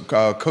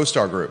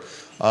CoStar Group.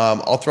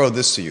 I'll throw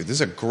this to you. This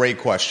is a great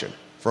question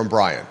from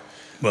Brian.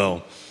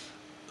 Well,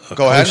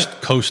 go ahead.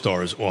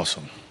 CoStar is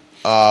awesome.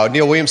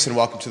 Neil Williamson,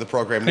 welcome to the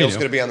program. Neil's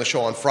going to be on the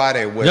show on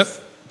Friday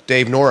with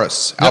Dave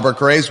Norris. Yep. Albert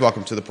Graves,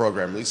 welcome to the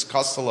program. Lisa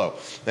Costello,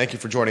 thank you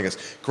for joining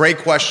us. Great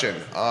question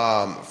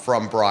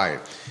from Brian.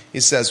 He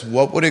says,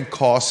 what would it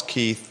cost,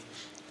 Keith,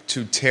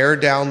 to tear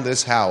down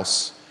this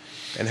house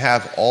and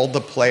have all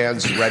the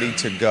plans ready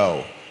to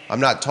go? I'm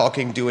not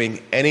talking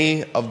doing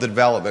any of the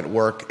development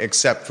work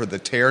except for the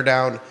tear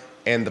down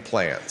and the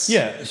plans.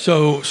 Yeah,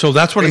 so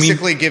that's what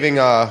Basically giving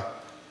a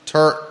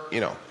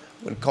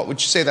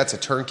would you say that's a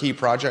turnkey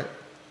project?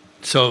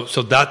 So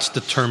that's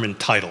the term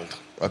entitled.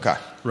 Okay.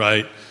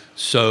 Right?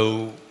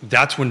 So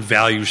that's when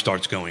value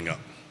starts going up.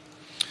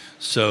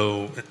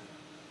 So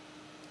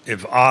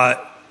if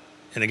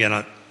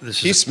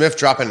Keith Smith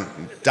dropping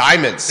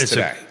diamonds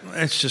today.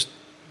 It's just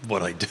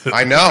what I do.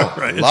 I know.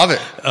 Right? Love it.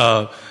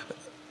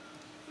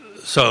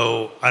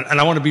 So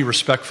I want to be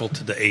respectful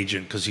to the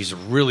agent because he's a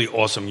really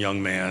awesome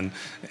young man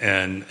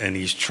and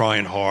he's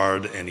trying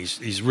hard and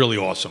he's really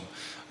awesome.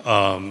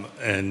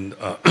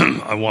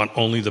 I want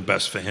only the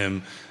best for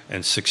him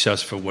and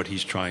success for what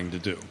he's trying to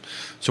do.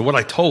 So what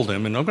I told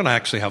him, and I'm going to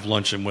actually have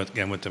lunch with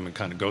him and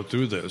kind of go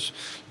through this,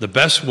 the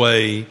best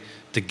way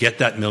to get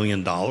that $1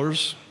 million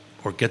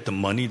or get the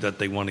money that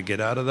they want to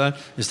get out of that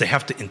is they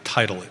have to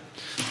entitle it.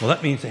 Well,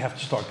 that means they have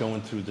to start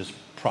going through this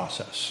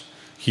process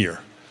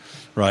here,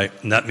 right?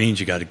 And that means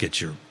you got to get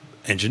your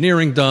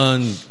engineering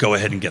done, go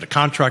ahead and get a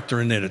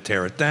contractor in there to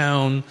tear it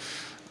down.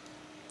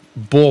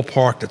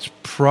 Ballpark, that's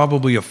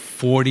probably a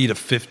 40 to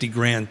 50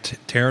 grand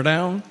tear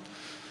down.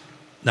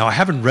 Now, I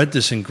haven't read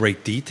this in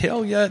great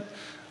detail yet.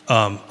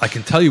 I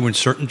can tell you in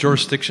certain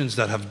jurisdictions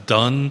that have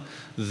done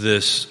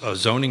this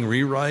zoning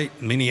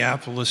rewrite,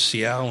 Minneapolis,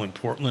 Seattle, and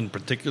Portland in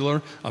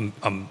particular,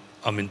 I'm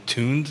in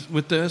tune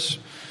with this.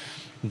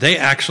 They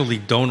actually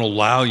don't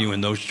allow you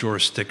in those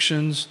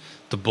jurisdictions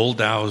to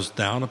bulldoze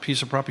down a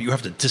piece of property. You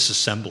have to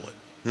disassemble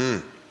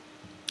it.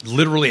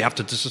 Literally have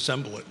to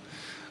disassemble it.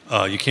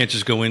 You can't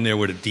just go in there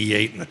with a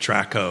D8 and a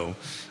track hoe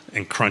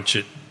and crunch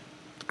it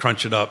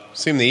up.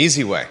 Seem the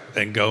easy way.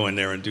 And go in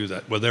there and do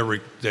that. Well,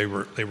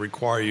 they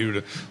require you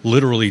to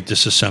literally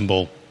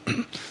disassemble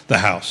the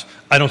house.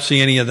 I don't see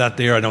any of that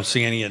there. I don't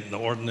see any in the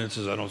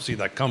ordinances. I don't see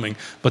that coming.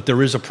 But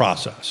there is a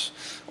process.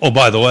 Oh,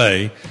 by the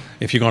way,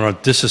 if you're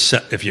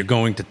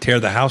going to tear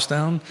the house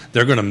down,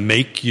 they're going to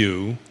make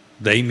you.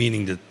 They,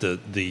 meaning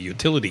the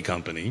utility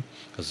company,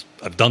 because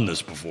I've done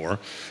this before.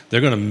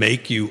 They're going to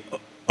make you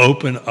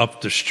open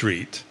up the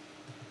street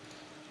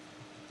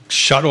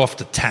shut off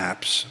the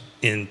taps,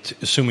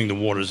 assuming the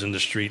water's in the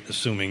street,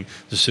 assuming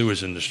the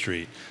sewer's in the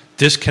street,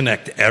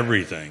 disconnect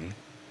everything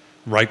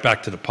right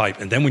back to the pipe,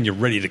 and then when you're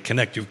ready to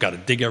connect, you've got to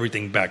dig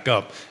everything back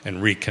up and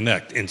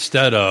reconnect,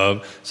 instead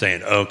of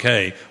saying,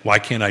 okay, why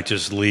can't I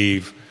just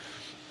leave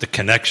the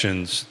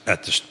connections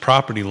at the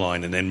property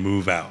line and then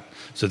move out?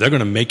 So they're going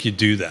to make you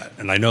do that.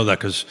 And I know that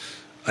because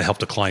I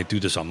helped a client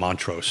do this on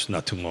Montrose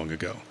not too long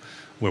ago,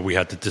 where we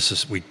had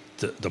to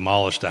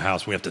demolish the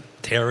house. We have to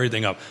tear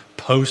everything up,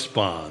 post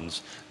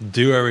bonds,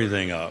 do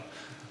everything up,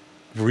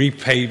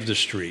 repave the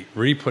street,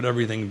 re-put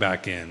everything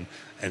back in,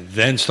 and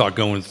then start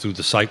going through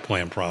the site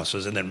plan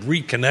process and then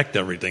reconnect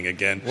everything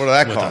again. What did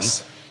that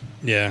cost?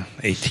 Yeah,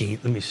 18.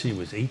 Let me see. It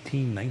was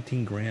 18,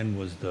 19 grand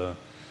was the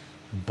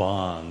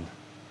bond.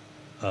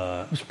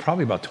 It was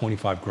probably about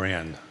 25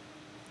 grand.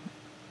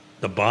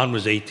 The bond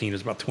was 18. It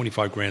was about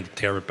 25 grand to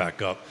tear it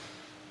back up,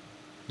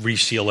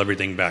 reseal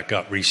everything back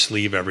up,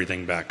 re-sleeve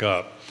everything back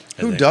up.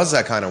 Who does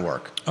that kind of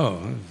work?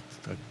 Oh,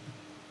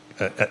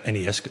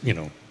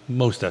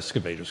 most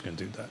excavators can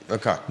do that.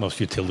 Okay. Most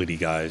utility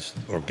guys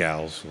or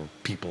gals or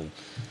people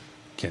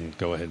can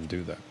go ahead and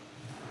do that.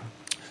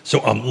 So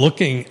I'm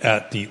looking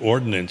at the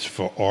ordinance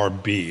for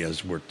RB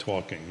as we're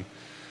talking.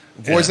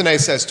 Voisinay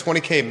says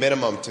 $20K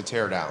minimum to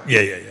tear down.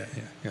 Yeah.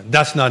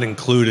 That's not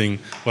including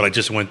what I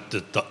just went,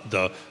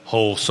 the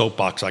whole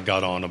soapbox I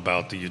got on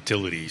about the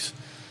utilities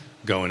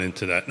going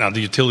into that. Now,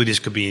 the utilities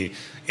could be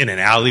in an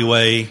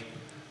alleyway,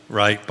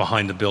 right,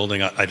 behind the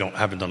building. I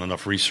haven't done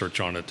enough research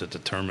on it to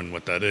determine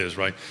what that is,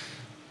 right?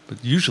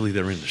 But usually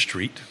they're in the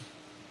street,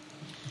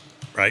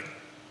 right?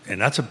 And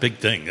that's a big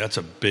thing. That's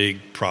a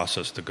big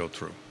process to go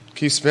through.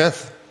 Keith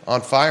Smith,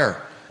 on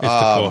fire. It's the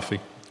coffee.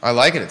 I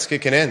like it. It's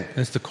kicking in.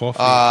 It's the coffee.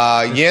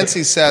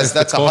 Yancey says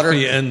that's the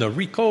coffee 100 and the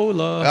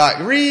Ricola.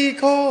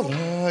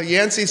 Ricola.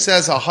 Yancey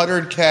says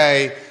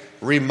 $100K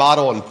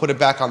remodel and put it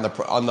back on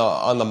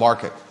the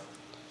market.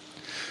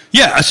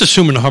 Yeah, that's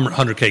assuming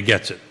 100K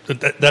gets it.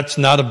 That's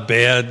not a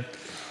bad.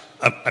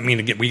 I mean,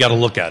 again, we got to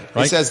look at it,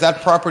 right? He says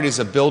that property is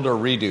a build or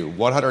redo,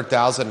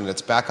 $100,000, and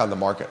it's back on the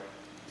market.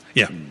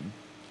 Yeah,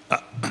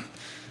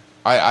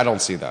 I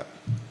don't see that.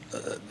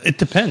 It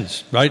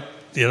depends, right?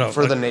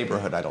 For the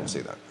neighborhood, I don't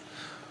see that.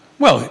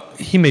 Well,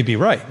 he may be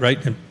right?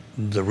 And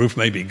the roof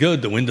may be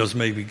good, the windows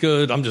may be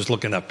good. I'm just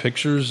looking at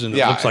pictures, and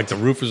it looks like the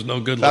roof is no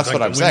good. That's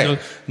what I'm saying.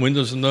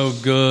 Windows are no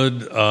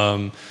good.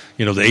 The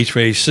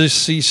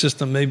HVAC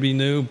system may be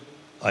new.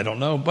 I don't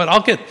know, but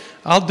I'll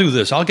do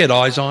this. I'll get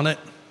eyes on it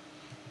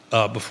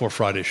before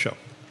Friday's show.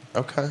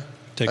 Okay.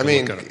 Take a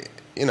look at it.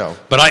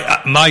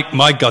 But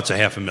my gut's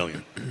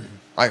 $500,000.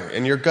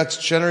 And your gut's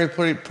generally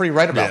pretty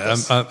right about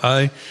this.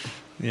 35,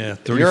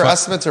 your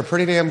estimates are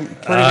pretty damn good.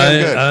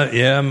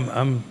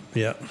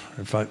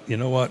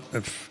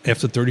 If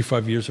after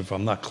 35 years, if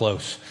I'm not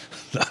close,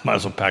 I might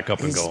as well pack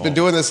up and go home. He's been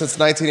doing this since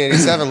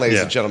 1987,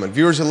 ladies and gentlemen.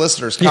 Viewers and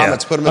listeners,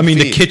 comments, put them in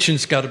the feed. The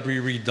kitchen's got to be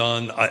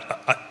redone.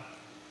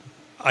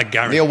 I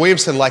guarantee. Neil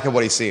Williamson liking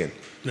what he's seeing.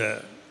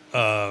 Yeah.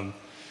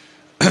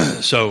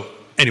 So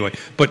anyway,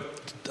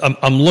 but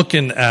I'm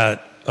looking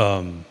at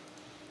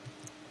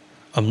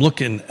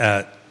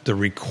the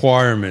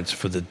requirements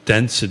for the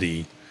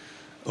density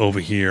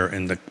over here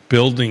and the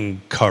building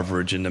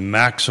coverage and the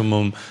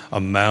maximum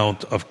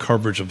amount of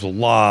coverage of the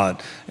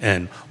lot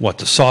and what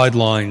the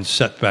sideline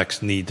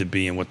setbacks need to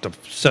be and what the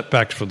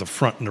setbacks for the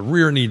front and the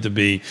rear need to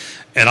be.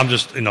 And I'm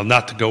just,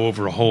 not to go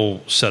over a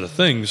whole set of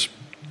things,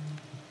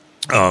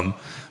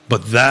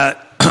 but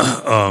that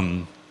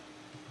to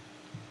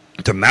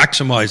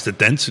maximize the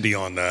density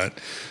on that,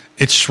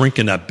 it's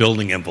shrinking that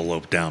building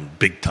envelope down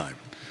big time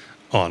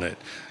on it.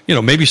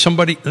 Maybe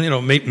somebody,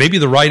 maybe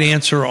the right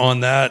answer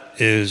on that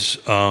is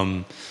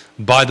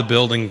buy the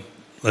building.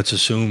 Let's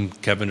assume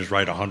Kevin is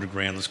right,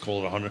 $100,000. Let's call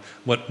it 100,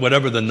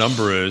 whatever the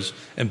number is,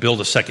 and build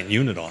a second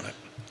unit on it.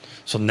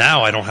 So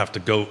now I don't have to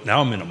go.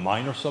 Now I'm in a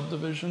minor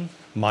subdivision,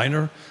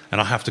 and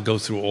I'll have to go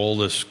through all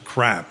this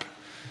crap.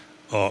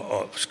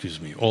 All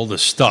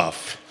this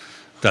stuff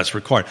that's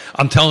required.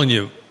 I'm telling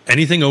you,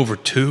 anything over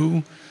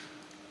 2,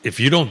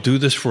 if you don't do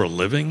this for a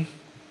living,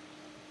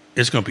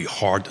 it's going to be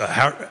hard.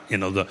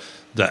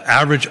 The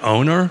average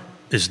owner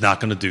is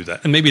not going to do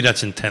that. And maybe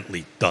that's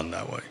intently done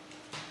that way.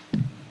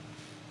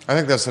 I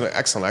think that's an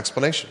excellent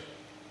explanation.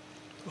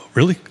 Oh,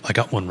 really? I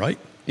got one right?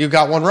 You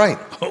got one right.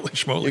 Holy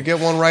schmoly. You get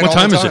one right all the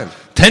time. What time is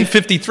it?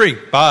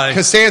 10:53. Bye.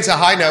 Costanza,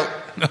 high note.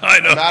 I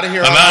know. I'm out of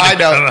here on a high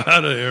note. I'm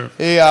out of here.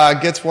 He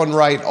gets one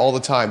right all the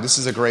time. This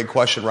is a great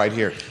question right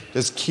here.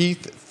 Does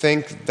Keith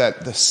think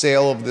that the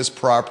sale of this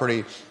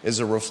property is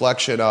a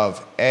reflection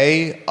of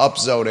A,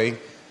 upzoning,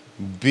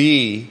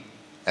 B,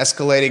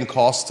 escalating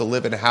costs to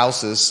live in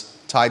houses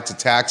tied to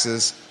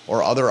taxes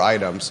or other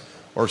items,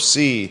 or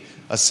C,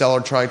 a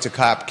seller trying to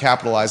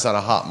capitalize on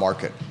a hot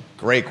market?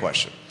 Great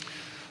question.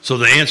 So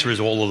the answer is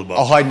all of the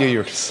above. Oh, I knew you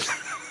were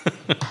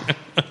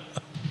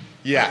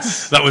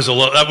Yes. That was a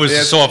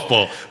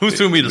softball. Who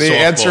threw me the softball? The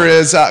answer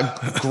is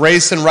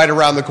Grayson right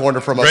around the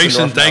corner from us in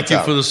Grayson, North thank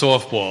Downtown. you for the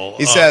softball.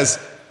 He says,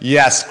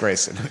 yes,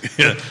 Grayson.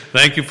 Yeah,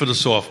 thank you for the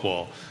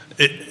softball.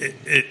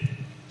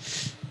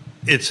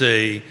 it's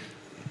a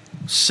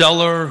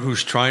seller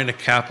who's trying to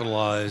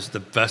capitalize the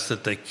best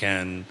that they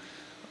can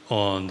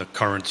on the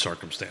current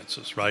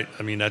circumstances, right?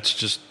 I mean, that's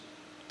just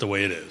the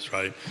way it is,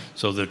 right?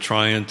 So they're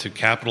trying to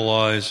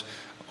capitalize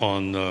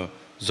on the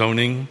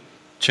zoning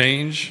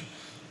change.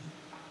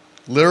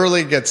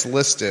 Literally gets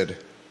listed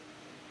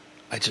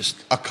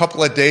a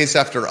couple of days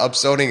after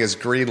upzoning is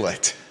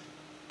greenlit.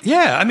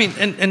 Yeah, I mean,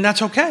 and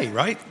that's okay,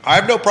 right? I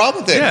have no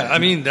problem with it. Yeah, I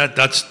mean,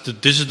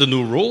 this is the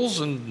new rules,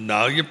 and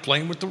now you're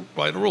playing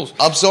by the rules.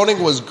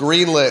 Upzoning was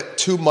greenlit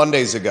 2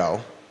 Mondays ago.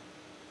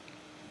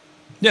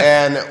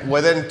 Yeah. And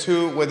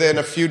within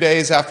a few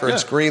days after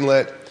it's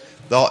greenlit,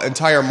 the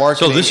entire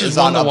marketing is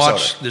on to upzoning.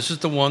 watch. This is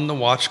the one to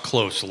watch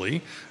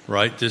closely,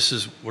 right? This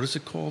is, what is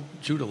it called,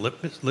 Judah?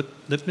 Litmus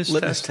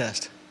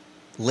test?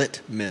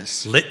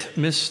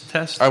 Litmus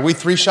test? Are we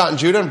 3-shotting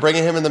Judah and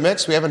bringing him in the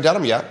mix? We haven't done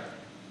him yet.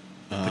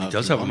 But he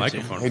does have a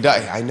microphone. He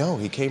does. I know.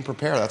 He came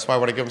prepared. That's why I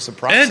want to give him some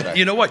props and today.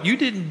 You know what? You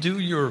didn't do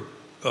your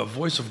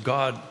Voice of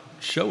God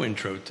show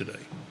intro today.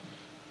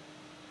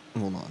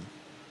 Hold on.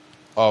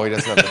 Oh, he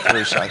doesn't have the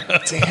 3-shot.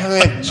 Damn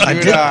it,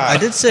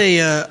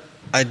 Judah.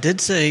 I did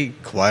say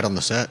quiet on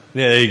the set.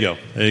 Yeah, there you go.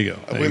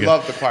 We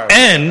love the quiet.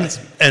 And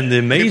the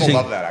amazing,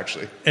 people love that,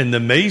 actually. And the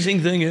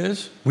amazing thing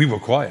is, we were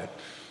quiet.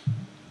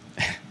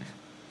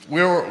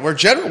 We're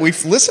general.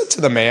 We've listened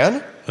to the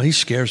man. Well, he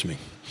scares me.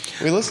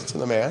 We listen to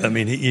the man. I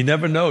mean, you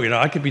never know. You know,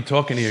 I could be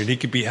talking here, and he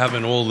could be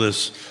having all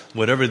this,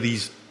 whatever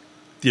these,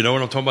 you know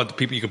what I'm talking about? The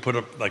people you can put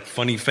up like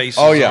funny faces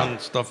on and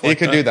stuff like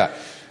that. He could do that.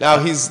 Now,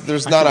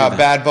 there's not a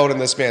bad bone in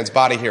this man's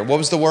body here. What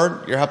was the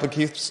word? You're helping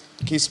Keith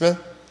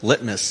Smith?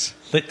 Litmus.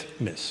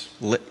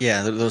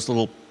 Yeah, those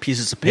little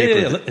pieces of paper.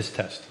 Yeah, litmus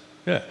test.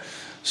 Yeah.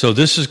 So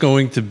this is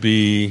going to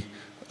be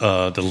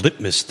the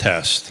litmus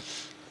test,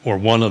 or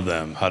one of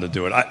them, how to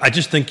do it. I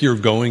just think you're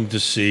going to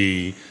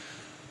see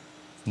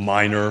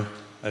minor.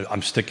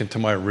 I'm sticking to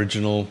my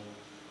original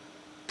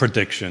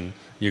prediction.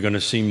 You're going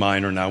to see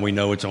minor. Now we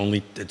know it's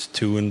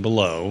 2 and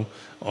below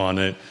on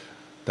it.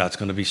 That's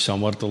going to be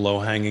somewhat the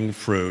low-hanging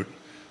fruit,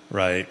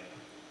 right?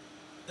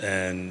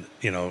 And,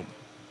 you know,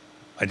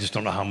 I just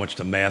don't know how much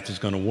the math is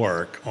going to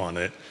work on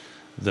it.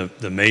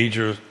 The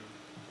major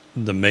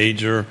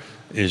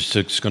is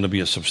just going to be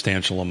a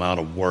substantial amount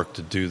of work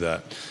to do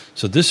that.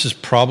 So this is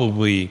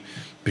probably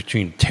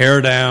between tear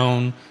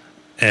down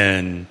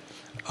and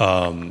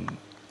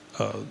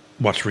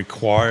what's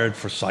required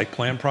for site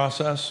plan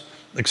process,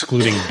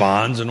 excluding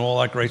bonds and all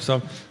that great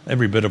stuff.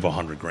 Every bit of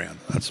 $100,000.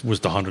 That was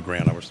the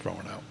 $100,000 I was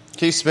throwing out.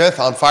 Keith Smith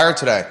on fire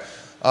today.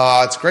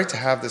 It's great to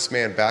have this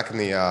man back in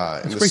the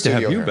studio. It's great to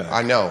have you back.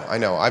 I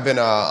know. I've been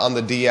on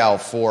the DL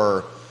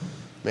for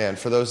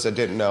those that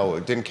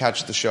didn't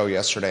catch the show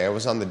yesterday, I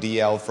was on the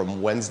DL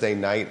from Wednesday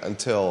night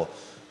until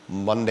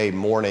Monday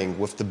morning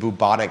with the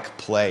bubonic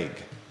plague.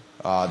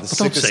 The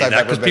sickest I've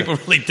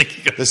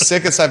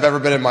ever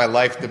been in my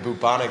life, the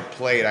bubonic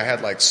plague. I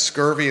had like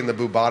scurvy and the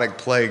bubonic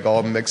plague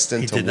all mixed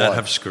into one. He did not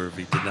have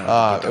scurvy.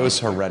 It was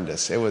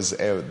horrendous. It was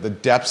the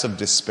depths of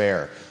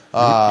despair.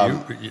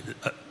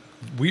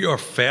 We are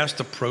fast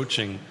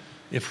approaching.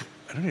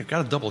 I've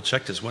got to double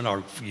check this. When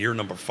our year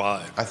number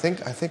 5? I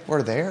think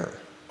we're there.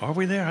 Are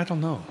we there? I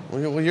don't know.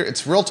 Well,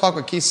 it's Real Talk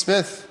with Keith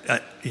Smith.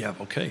 Yeah.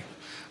 Okay.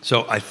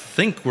 So I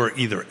think we're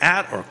either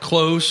at or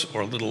close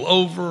or a little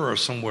over or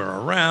somewhere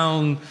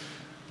around.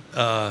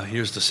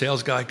 Here's the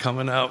sales guy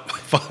coming out.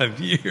 5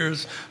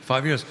 years.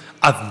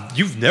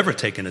 You've never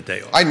taken a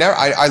day off.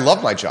 I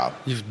love my job.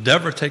 You've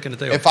never taken a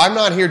day off. If I'm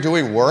not here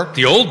doing work,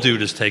 the old dude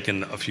has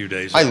taken a few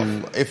days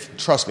off.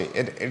 Trust me,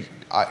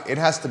 it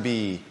has to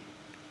be.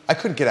 I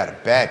couldn't get out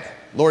of bed.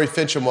 Lori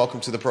Fincham,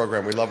 welcome to the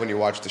program. We love when you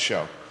watch the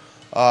show.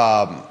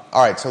 All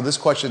right, so this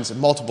question's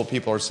multiple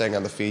people are saying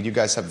on the feed. You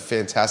guys have a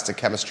fantastic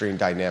chemistry and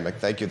dynamic.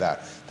 Thank you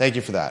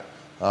for that.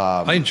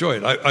 I enjoy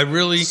it. I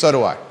really. So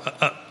do I.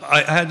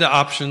 I had the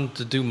option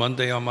to do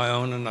Monday on my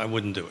own, and I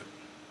wouldn't do it.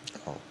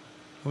 Oh.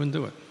 I wouldn't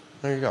do it.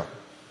 There you go.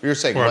 You're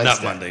saying or Wednesday.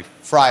 Not Monday.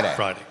 Friday.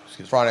 Excuse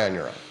me. Friday on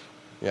your own.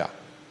 Yeah.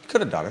 You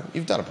could have done it.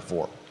 You've done it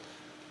before.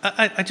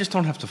 I just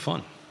don't have the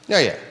fun.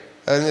 Yeah.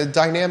 And the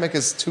dynamic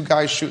is 2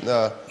 guys shooting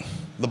the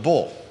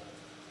bull.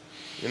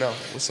 You know,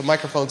 with some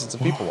microphones and some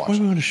people watching. What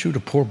are we going to shoot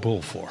a poor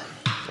bull for?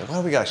 Why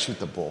do we got to shoot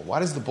the bull? Why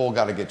does the bull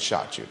got to get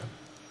shot, Judah?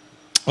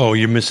 Oh,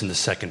 you're missing the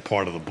second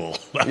part of the bull.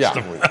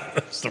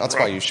 That's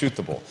why you shoot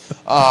the bull.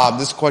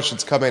 This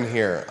question's come in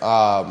here.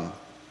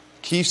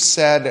 Keith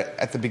said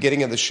at the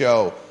beginning of the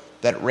show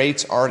that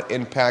rates aren't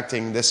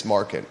impacting this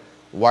market.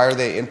 Why are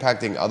they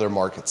impacting other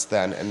markets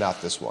then and not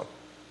this one?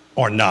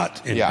 Or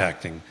not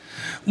impacting?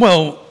 Yeah.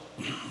 Well,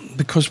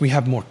 because we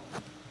have more.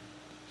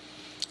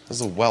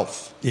 There's a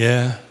wealth.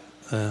 Yeah.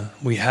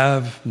 We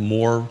have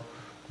more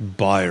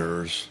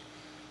buyers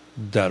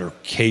that are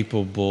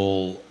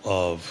capable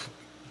of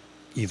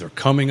either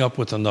coming up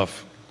with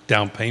enough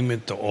down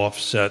payment to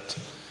offset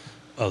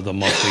the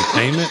monthly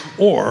payment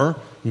or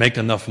make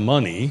enough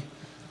money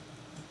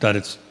that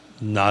it's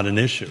not an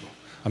issue.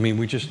 I mean,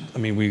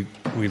 we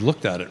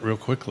looked at it real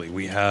quickly.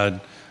 We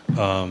had,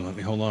 let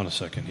me hold on a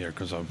second here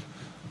because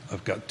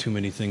I've got too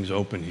many things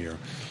open here.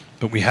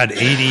 but we had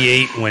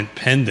 88 went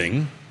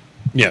pending.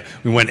 Yeah,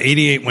 we went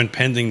 88 went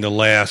pending the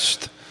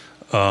last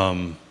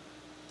 7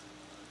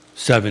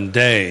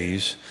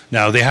 days.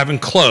 Now, they haven't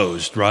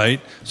closed,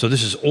 right? So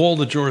this is all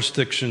the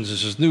jurisdictions.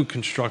 This is new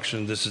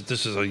construction. This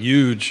is a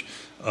huge,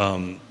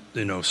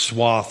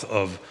 swath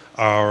of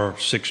our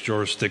 6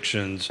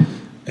 jurisdictions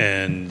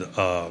and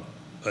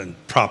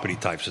property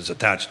types. It's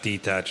attached,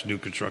 detached, new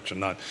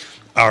construction. Not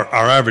our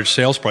average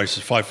sales price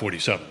is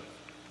 $547.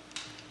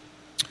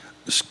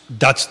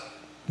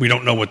 We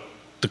don't know what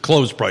the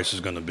close price is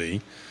going to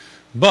be,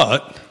 I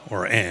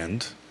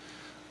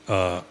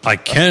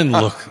can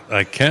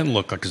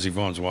look because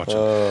Yvonne's watching.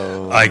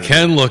 I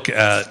can look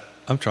at.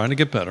 I'm trying to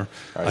get better.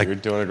 All right, you're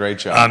doing a great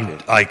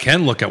job. I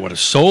can look at what has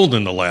sold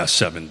in the last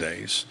 7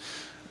 days,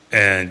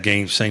 and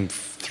gain same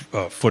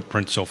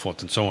footprint, so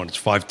forth and so on. It's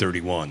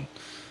 531,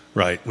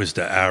 right? Was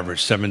the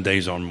average 7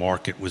 days on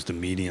market was the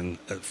median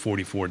at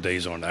 44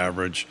 days on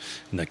average,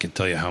 and I can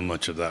tell you how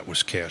much of that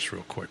was cash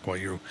real quick while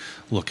you're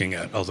looking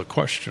at other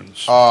questions.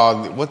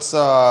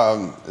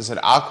 Is it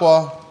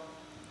Aqua?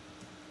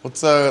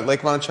 What's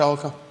Lake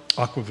Monticello?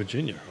 Aqua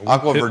Virginia.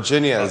 Aqua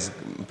Virginia is,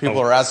 people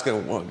are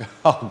asking,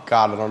 oh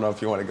God, I don't know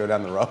if you want to go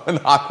down the road in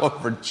Aqua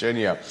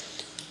Virginia.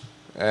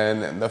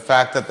 And the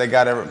fact that they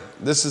got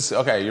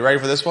okay, you ready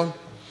for this one?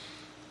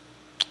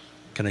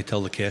 Can I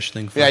tell the cash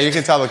thing first? Yeah, you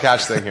can tell the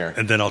cash thing here.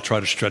 And then I'll try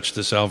to stretch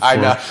this out for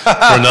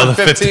another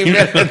 15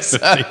 minutes.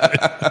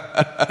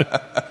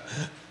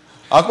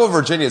 Aqua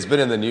Virginia has been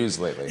in the news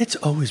lately. It's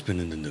always been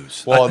in the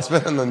news. Well, it's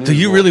been in the news. Do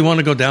you really want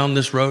to go down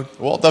this road?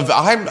 Well,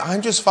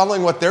 I'm just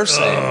following what they're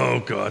saying.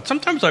 Oh, God.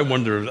 Sometimes I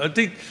wonder.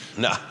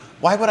 Nah.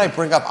 Why would I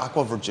bring up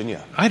Aqua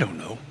Virginia? I don't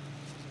know.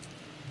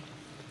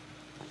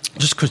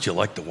 Just because you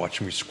like to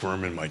watch me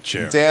squirm in my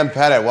chair. Dan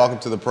Pettit, welcome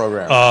to the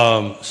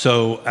program.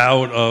 So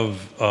out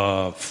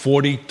of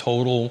 40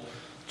 total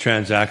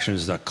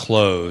transactions that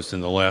closed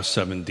in the last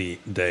 7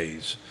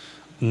 days,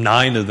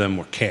 9 of them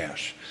were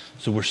cash.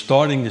 So we're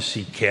starting to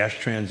see cash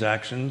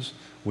transactions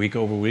week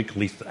over week, at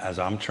least as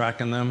I'm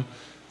tracking them,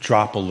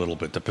 drop a little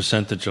bit. The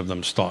percentage of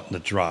them starting to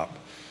drop.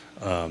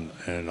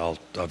 And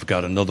I've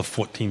got another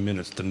 14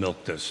 minutes to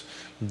milk this.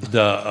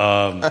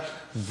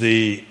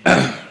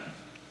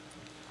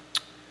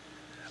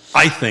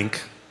 I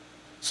think,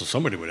 so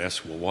somebody would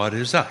ask, well, what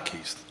is that,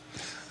 Keith?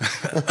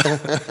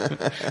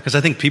 Because I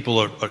think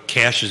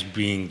cash is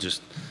being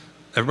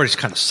everybody's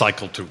kind of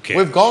cycled through cash.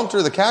 We've gone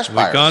through the cash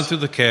buyers. We've gone through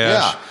the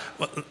cash. Yeah.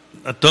 Well,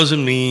 that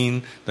doesn't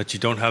mean that you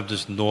don't have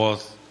this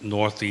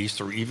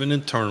northeast or even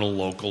internal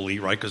locally,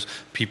 right? Because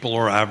people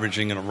are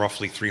averaging in a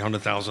roughly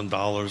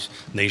 $300,000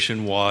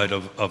 nationwide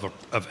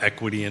of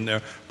equity in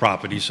their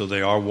property, so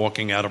they are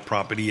walking out of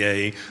property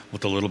A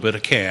with a little bit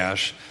of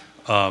cash,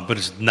 but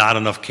it's not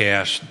enough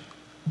cash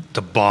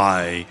to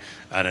buy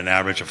at an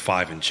average of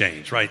 5 and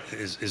change, right?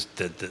 Is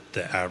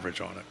the average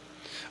on it.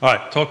 All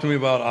right, talk to me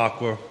about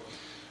Aqua.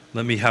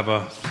 Let me have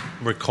a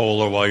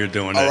Ricola while you're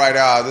doing it. All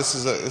right, this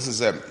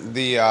is it.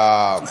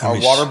 Our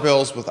water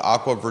bills with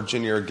Aqua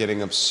Virginia are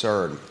getting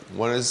absurd.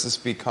 When does this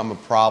become a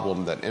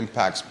problem that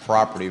impacts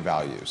property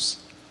values?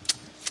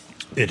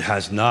 It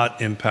has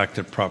not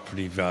impacted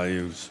property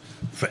values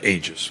for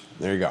ages.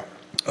 There you go.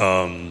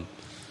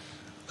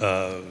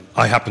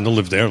 I happen to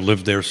lived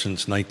there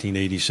since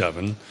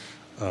 1987.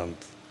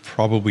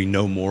 Probably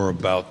know more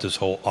about this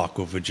whole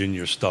Aqua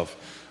Virginia stuff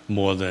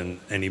more than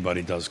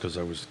anybody does because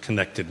I was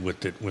connected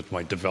with it with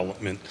my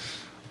development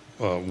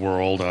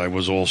world. I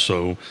was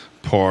also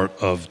part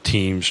of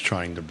teams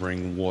trying to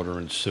bring water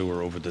and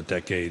sewer over the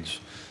decades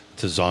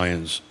to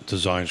Zion's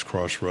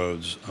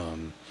Crossroads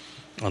on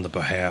the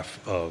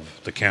behalf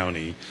of the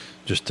county,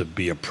 just to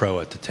be a pro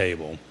at the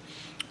table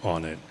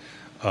on it.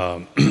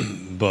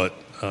 But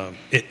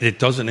it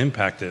doesn't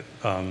impact it.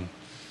 I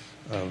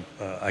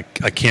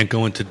can't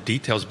go into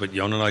details, but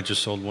Yonna and I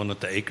just sold one at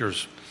the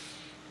Acres.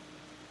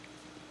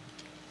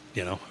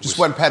 Just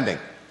went pending.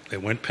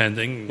 It went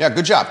pending. Yeah,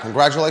 good job.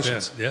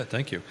 Congratulations. Yeah,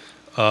 thank you.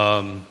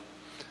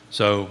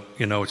 So,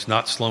 it's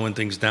not slowing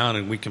things down,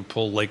 and we can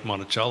pull Lake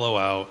Monticello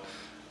out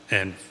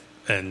and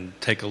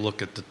take a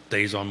look at the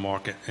days on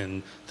market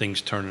and things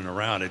turning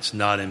around. It's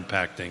not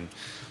impacting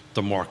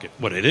the market.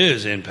 What it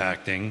is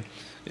impacting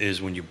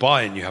is when you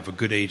buy it and you have a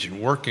good agent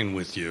working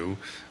with you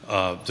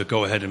to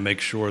go ahead and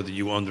make sure that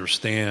you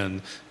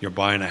understand you're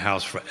buying a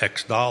house for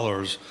X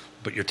dollars,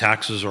 but your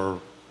taxes are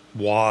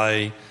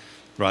Y,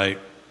 right?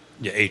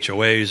 Your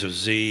HOAs are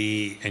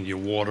Z, and your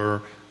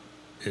water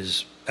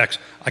is X.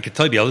 I can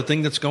tell you the other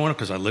thing that's going on,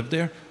 because I live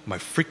there, my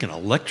freaking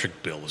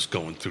electric bill is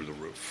going through the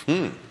roof.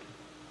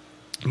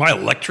 My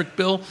electric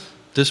bill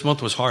this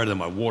month was higher than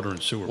my water and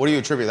sewer bill. What do you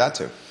attribute that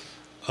to?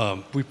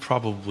 We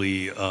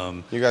probably...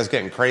 you guys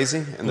getting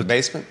crazy in the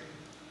basement?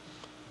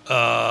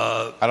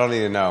 I don't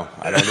need to know.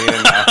 I don't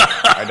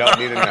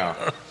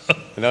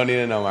need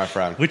to know, my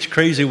friend. Which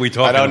crazy are we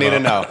talking about? I don't need to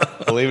know.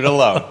 Leave it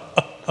alone.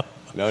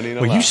 No need to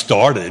know. Well, you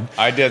started.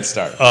 I did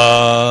start.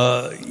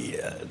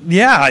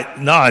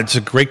 It's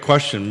a great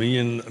question. Me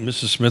and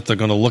Mrs. Smith are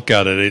going to look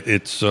at it.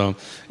 It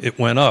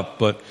went up,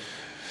 but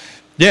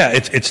yeah,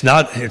 it's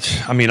not.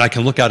 I mean, I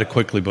can look at it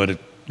quickly, but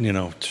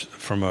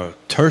from a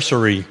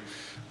tertiary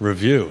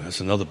review. That's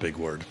another big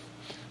word.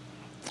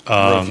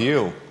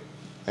 Review.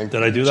 And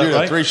did I do that Judah,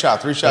 right? Three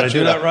shot. Did I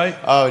do that right?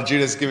 Oh,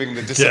 Judah's giving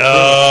the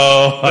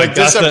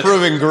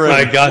disapproving grin.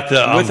 I got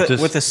the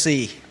with a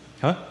C.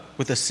 Huh?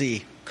 With a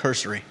C.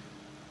 Cursory.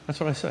 That's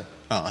what I said.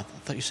 Oh, I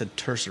thought you said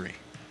tertiary.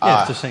 Yeah,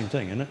 it's the same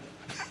thing, isn't it?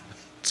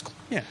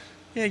 Yeah.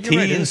 Yeah, you're T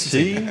right. and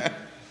C. How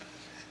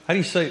do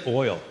you say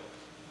oil?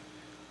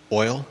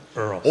 Oil?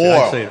 Earl. See,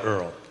 I say it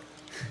Earl.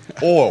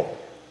 Oil.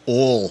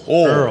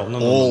 Earl.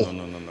 No.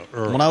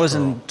 Earl. When I was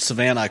in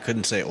Savannah, I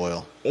couldn't say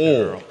oil.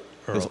 Earl.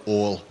 It was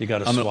oil. You got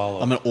to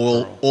swallow. I'm an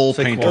oil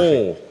Say painter.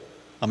 coffee.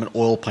 I'm an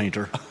oil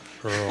painter.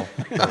 Earl.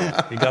 You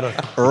got to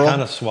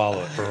kind of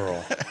swallow it,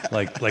 Earl.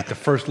 Like the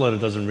first letter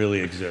doesn't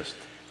really exist.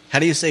 How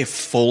do you say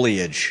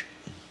foliage?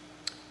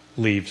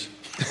 Leaves.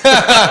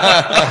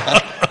 I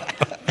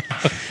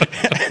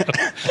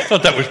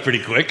thought that was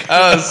pretty quick.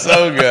 That was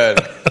so good.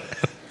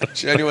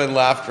 Genuine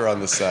laughter on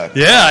the set.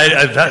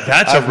 Yeah,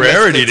 that's a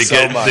rarity to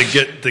so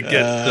get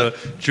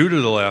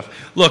Judah to laugh.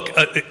 Look,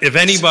 if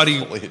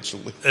anybody, we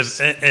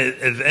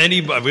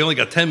only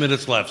got 10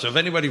 minutes left. So if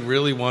anybody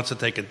really wants to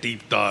take a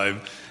deep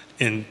dive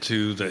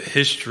into the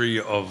history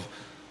of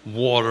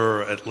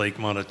water at Lake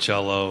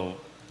Monticello,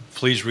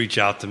 please reach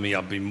out to me.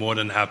 I'll be more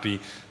than happy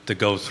to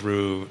go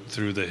through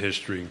the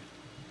history.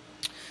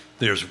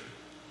 There's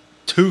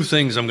two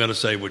things I'm going to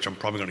say, which I'm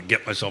probably going to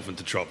get myself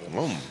into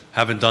trouble.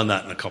 Haven't done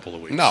that in a couple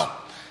of weeks. No.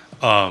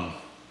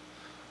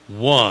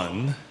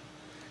 One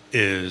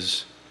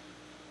is,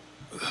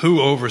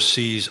 who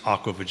oversees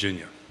Aqua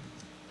Virginia?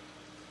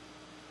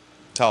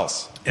 Tell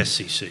us.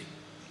 SCC.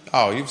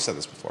 Oh, you've said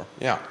this before.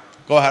 Yeah.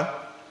 Go ahead.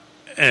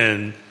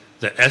 And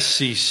the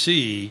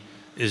SCC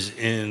is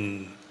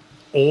in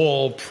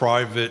all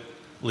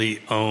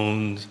privately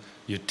owned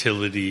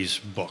utilities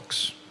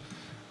books.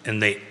 And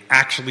they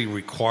actually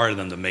require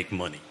them to make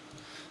money.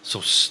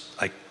 So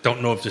I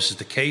don't know if this is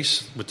the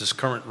case with this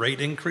current rate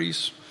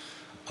increase,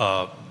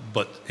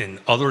 but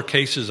in other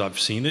cases I've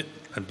seen it.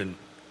 I've been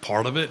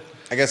part of it.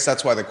 I guess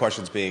that's why the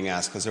question's being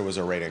asked, because there was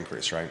a rate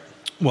increase, right?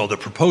 Well, they're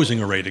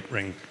proposing a rate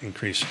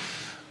increase.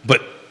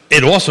 But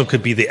it also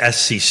could be the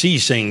SCC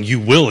saying you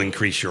will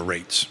increase your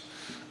rates.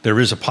 There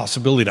is a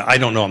possibility that, I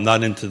don't know, I'm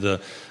not into the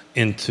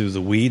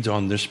weeds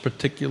on this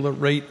particular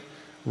rate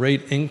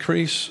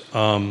increase.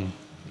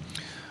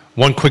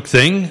 One quick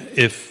thing,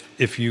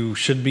 if you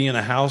should be in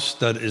a house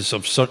that is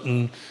of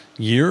certain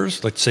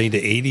years, let's say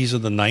the 80s or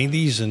the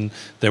 90s, and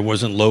there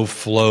wasn't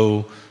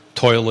low-flow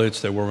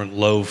toilets, there weren't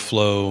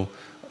low-flow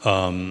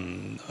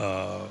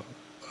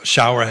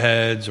shower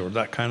heads or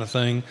that kind of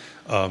thing,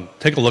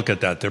 take a look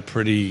at that. They're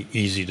pretty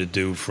easy to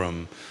do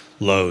from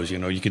Lowe's.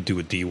 You could do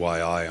a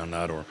DIY on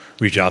that, or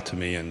reach out to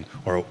me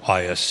or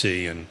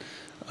ISC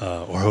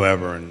or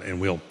whoever,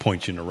 and we'll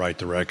point you in the right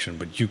direction.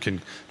 But you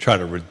can try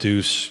to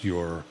reduce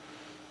your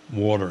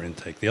water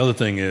intake. The other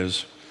thing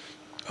is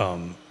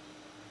the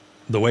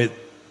way,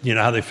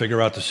 how they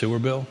figure out the sewer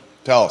bill?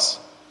 Tell us.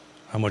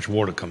 How much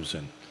water comes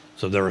in.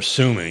 So they're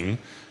assuming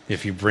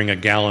if you bring a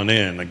gallon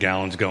in, a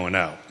gallon's going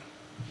out.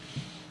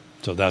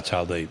 So that's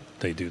how they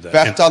do that.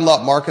 Beth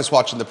Dunlop Marcus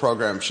watching the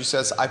program. She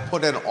says, I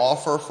put an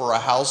offer for a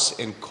house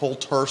in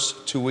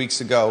Colthurst 2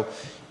 weeks ago,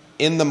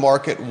 in the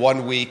market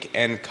 1 week,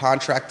 and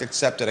contract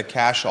accepted, a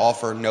cash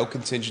offer, no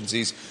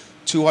contingencies,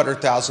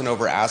 $200,000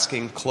 over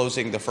asking,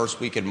 closing the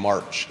first week in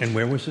March. And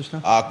where was this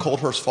now?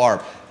 Colthurst Farm.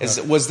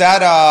 Was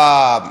that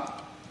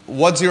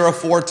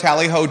 104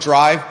 Tally-Ho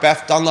Drive,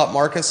 Beth Dunlop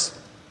Marcus?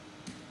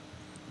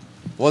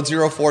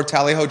 104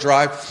 Tally-Ho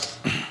Drive.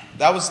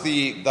 That was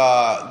the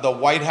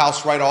White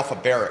House right off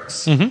of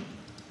Barracks. Mm-hmm.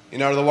 You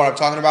know the one I'm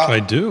talking about? I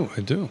do.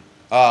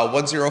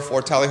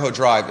 104 Tally-Ho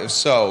Drive. If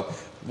so,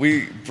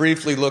 we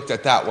briefly looked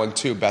at that one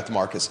too, Beth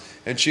Marcus,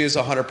 and she is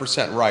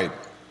 100% right.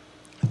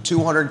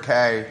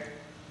 $200K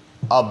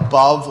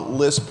above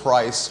list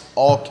price,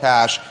 all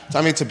cash.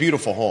 It's a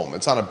beautiful home.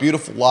 It's on a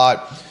beautiful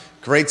lot,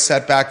 great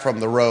setback from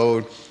the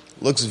road.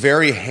 Looks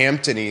very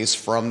Hamptonese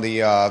from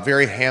the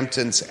very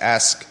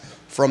Hamptons-esque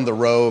from the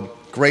road.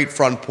 Great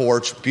front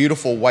porch,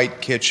 beautiful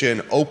white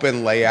kitchen,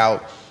 open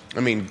layout.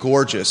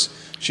 Gorgeous.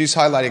 She's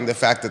highlighting the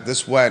fact that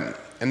this went,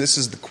 and this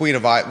is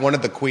one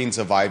of the queens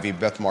of Ivy,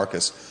 Beth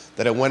Marcus,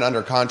 that it went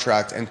under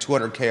contract and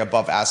 $200K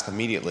above ask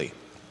immediately.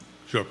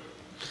 Sure.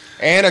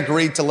 And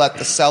agreed to let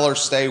the seller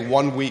stay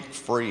 1 week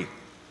free.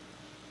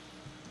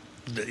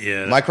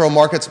 Yeah. Micro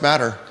markets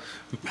matter.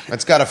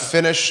 It's got a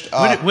finished.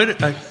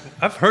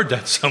 I've heard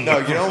that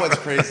somewhere. No, you know what's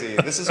crazy?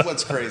 This is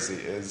what's crazy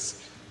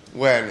is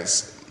when. I'm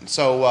just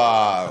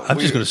going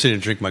to sit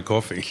and drink my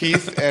coffee.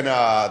 Keith and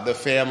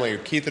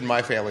Keith and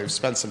my family have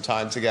spent some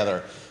time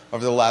together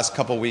over the last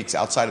couple of weeks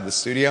outside of the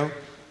studio.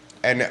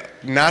 And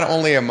not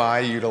only am I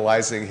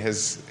utilizing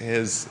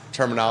his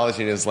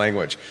terminology and his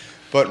language,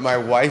 but my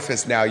wife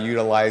is now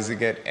utilizing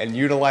it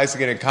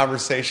in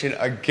conversation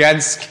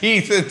against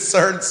Keith in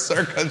certain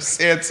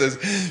circumstances.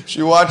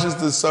 She watches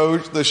the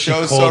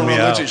show so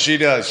religious. She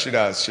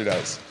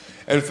does.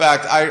 In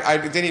fact, I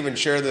didn't even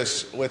share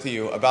this with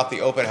you about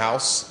the open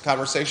house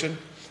conversation.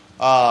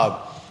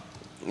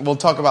 we'll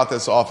talk about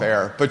this off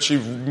air, but she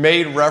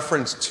made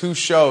reference to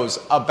shows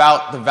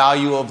about the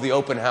value of the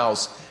open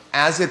house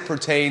as it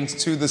pertains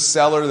to the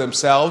seller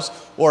themselves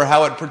or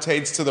how it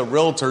pertains to the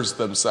realtors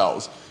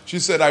themselves. She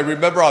said, I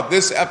remember on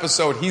this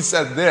episode, he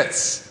said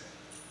this.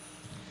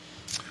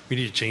 We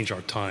need to change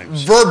our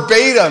times.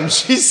 Verbatim,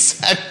 she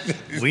said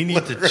this. We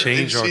need to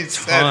change our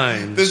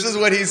times. This is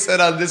what he said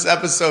on this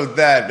episode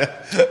then.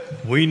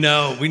 We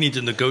need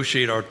to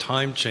negotiate our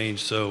time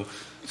change so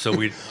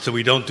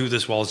we don't do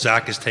this while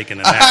Zach is taking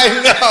a nap. I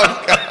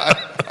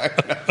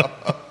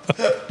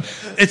know.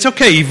 It's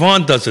okay.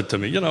 Yvonne does it to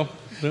me, you know.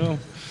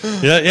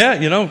 Yeah,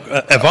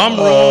 if I'm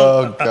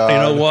wrong, you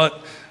know what?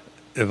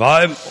 If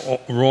I'm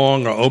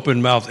wrong or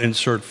open mouth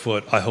insert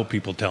foot, I hope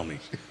people tell me.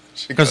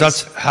 Because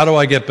that's how do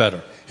I get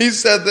better? He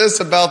said this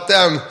about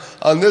them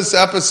on this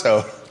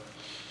episode.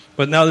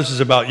 But now this is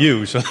about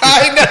you. So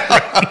I know.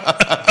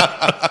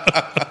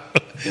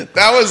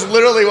 That was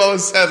literally what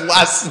was said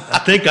last night. I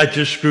think I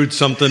just screwed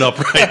something up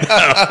right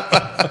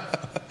now.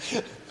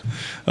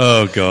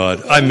 Oh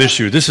God, I miss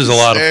you. This is a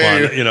lot of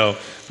fun.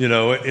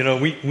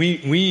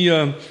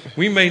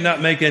 We may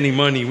not make any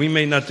money, we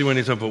may not do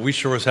anything, but we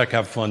sure as heck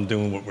have fun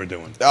doing what we're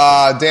doing.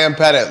 Dan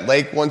Pettit,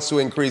 Lake wants to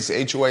increase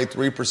HOA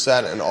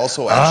 3% and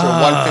also extra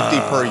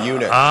 $150 per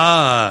unit.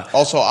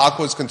 Also,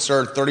 Aqua's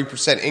concerned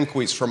 30%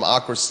 increase from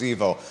Aqua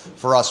CVille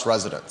for us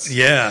residents.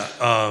 Yeah.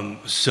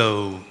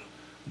 So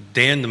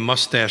Dan the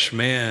Mustache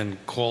Man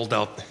called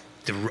out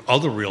the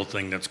other real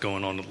thing that's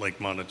going on at Lake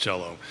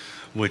Monticello,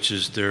 which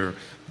is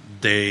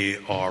they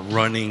are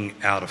running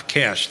out of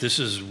cash. This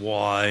is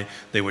why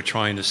they were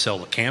trying to sell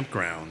the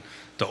campground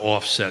to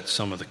offset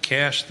some of the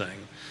cash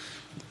thing.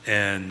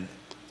 And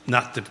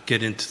not to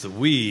get into the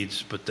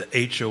weeds, but the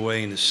HOA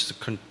and the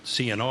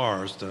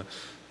CNRs,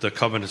 the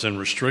covenants and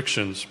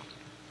restrictions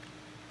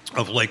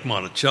of Lake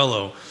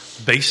Monticello,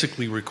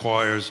 basically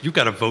requires you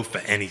got to vote for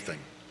anything.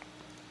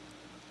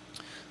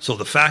 So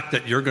the fact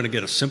that you're going to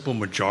get a simple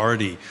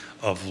majority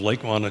of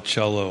Lake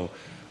Monticello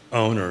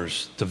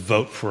owners to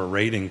vote for a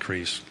rate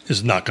increase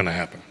is not going to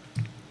happen.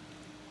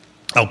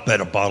 I'll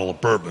bet a bottle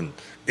of bourbon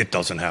it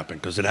doesn't happen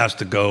because it has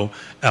to go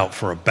out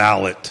for a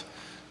ballot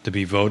to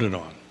be voted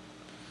on.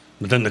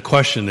 But then the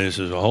question is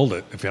hold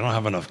it, if you don't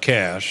have enough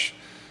cash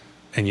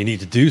and you need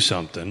to do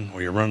something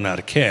or you're running out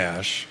of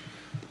cash,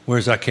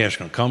 where's that cash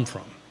going to come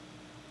from?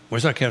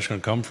 Where's that cash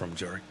going to come from,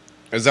 Jerry?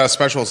 Is that a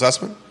special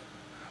assessment?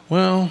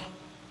 Well,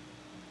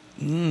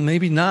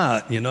 maybe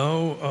not.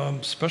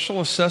 Special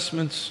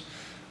assessments...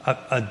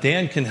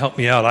 Dan can help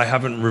me out. I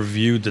haven't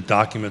reviewed the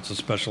documents of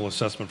special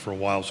assessment for a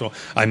while, so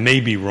I may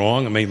be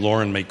wrong.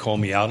 Lauren may call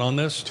me out on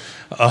this.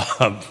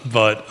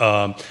 But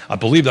I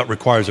believe that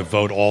requires a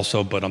vote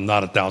also, but I'm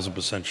not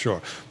 1,000%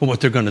 sure. But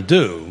what they're going to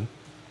do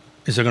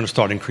is they're going to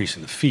start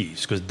increasing the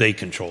fees because they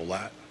control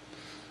that.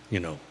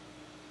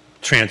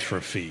 Transfer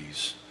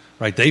fees,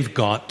 right?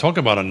 Talk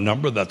about a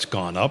number that's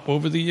gone up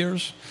over the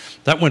years.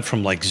 That went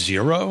from like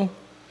zero.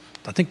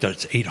 I think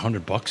that's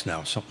 $800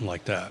 now, something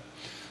like that.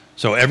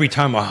 So every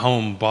time a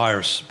home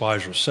buys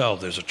or sells,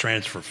 there's a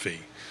transfer fee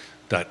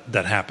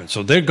that happens.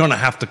 So they're going to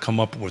have to come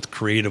up with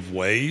creative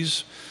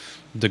ways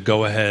to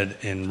go ahead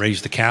and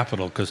raise the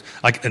capital. Because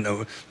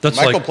Michael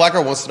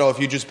Plecker wants to know if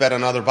you just bet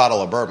another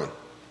bottle of bourbon.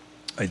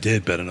 I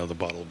did bet another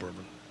bottle of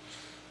bourbon.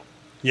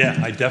 Yeah,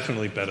 I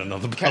definitely bet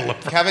another bottle of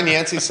bourbon. Kevin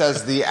Yancey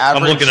says the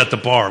average... I'm looking at the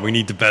bar. We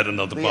need to bet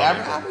another bottle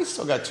of bourbon. We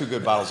still got 2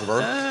 good bottles of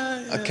bourbon.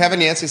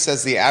 Kevin Yancey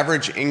says the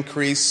average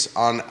increase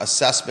on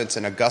assessments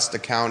in Augusta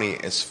County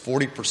is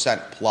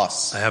 40%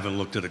 plus. I haven't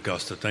looked at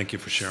Augusta. Thank you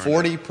for sharing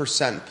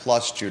 40%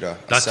 plus, Judah.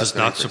 That does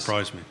not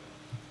surprise me.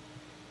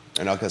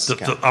 In Augusta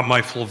County.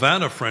 My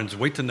Flavanna friends,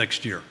 wait till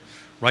next year.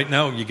 Right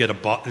now, you get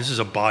this is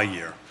a buy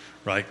year,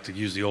 right, to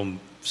use the old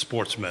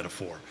sports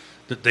metaphor.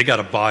 They got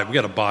to buy. We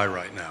got to buy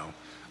right now.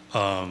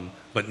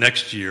 But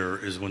next year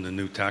is when the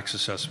new tax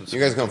assessments. You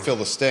guys going to feel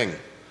the sting.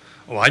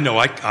 Oh, I know.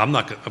 I'm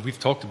not. We've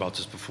talked about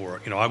this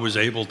before. I was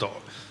able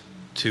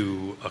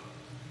to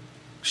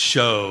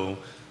show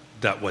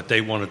that what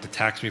they wanted to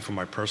tax me for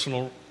my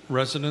personal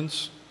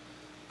residence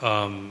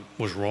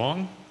was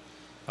wrong.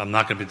 I'm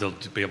not going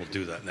to be able to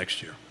do that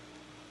next year.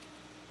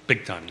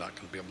 Big time, not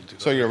going to be able to do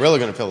that. So you're really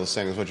going to feel the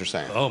sting, is what you're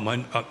saying? Oh,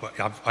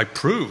 I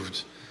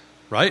proved,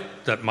 right,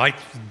 that my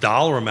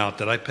dollar amount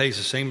that I pay is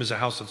the same as a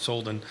house that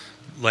sold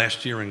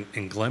last year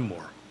in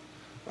Glenmore.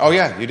 Oh,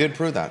 yeah, you did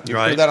prove that. You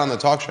proved that on the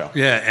talk show.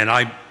 Yeah, and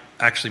I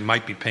actually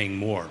might be paying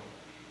more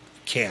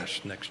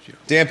cash next year.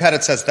 Dan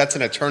Pettit says that's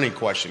an attorney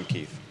question,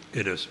 Keith.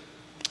 It is.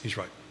 He's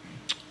right.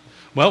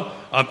 Well,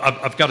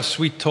 I've got a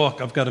sweet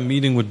talk. I've got a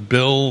meeting with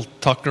Bill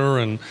Tucker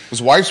and...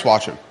 His wife's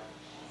watching.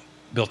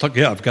 Bill Tucker,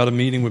 yeah, I've got a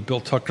meeting with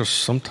Bill Tucker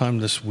sometime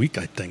this week,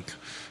 I think.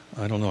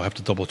 I don't know. I have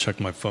to double-check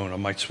my phone. I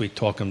might sweet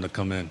talk him to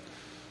come in.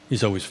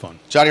 He's always fun.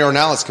 Johnny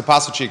Ornelas,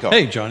 Capasso Chico.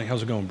 Hey, Johnny.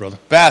 How's it going, brother?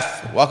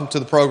 Beth, welcome to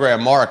the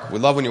program. Mark, we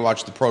love when you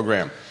watch the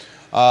program.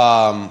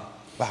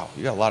 Wow,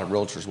 you got a lot of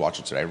realtors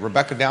watching today.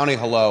 Rebecca Downey,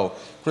 hello.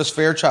 Chris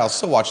Fairchild,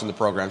 still watching the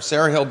program.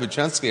 Sarah Hill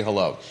Buchensky,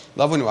 hello.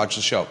 Love when you watch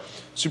the show.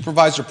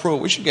 Supervisor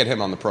Pruitt, we should get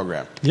him on the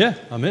program. Yeah,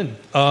 I'm in.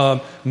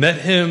 Met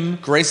him.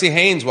 Gracie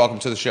Haynes, welcome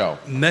to the show.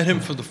 Met him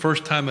for the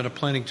first time at a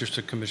Planning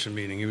District Commission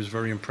meeting. He was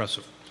very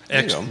impressive.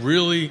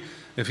 Really,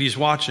 if he's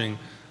watching,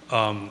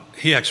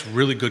 he asks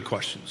really good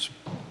questions.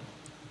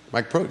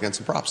 Mike Pruitt, getting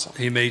some props.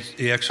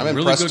 He asks some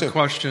really good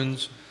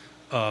questions.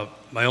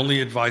 My only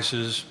advice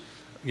is,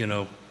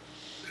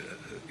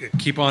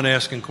 keep on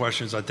asking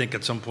questions. I think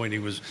at some point he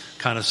was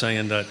kind of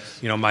saying that,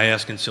 am I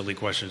asking silly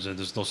questions? And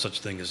there's no such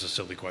thing as a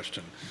silly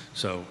question.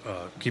 So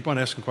keep on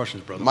asking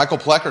questions, brother. Michael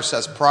Plecker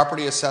says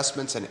property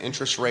assessments and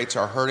interest rates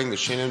are hurting the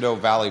Shenandoah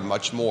Valley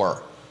much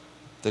more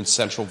than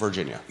Central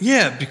Virginia.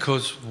 Yeah,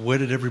 because where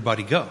did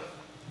everybody go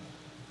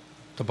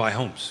to buy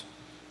homes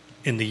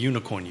in the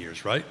unicorn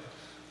years, right?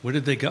 Where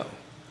did they go?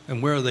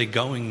 And where are they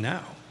going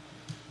now,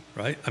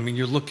 right? I mean,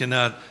 you're looking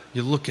at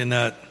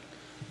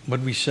what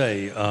did we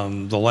say?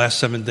 The last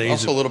 7 days.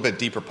 Also, a little bit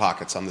deeper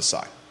pockets on the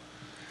side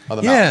of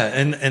the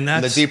mountain. And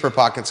the deeper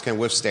pockets can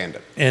withstand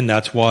it. And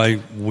that's why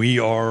we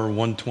are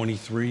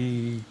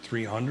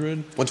 123,300.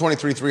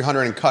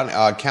 123,300 and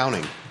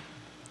counting.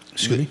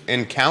 Excuse me?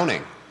 And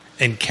counting.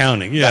 And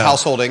counting, yeah. The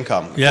household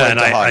income. Yeah, and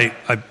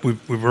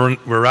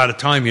we're out of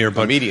time here,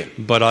 but median.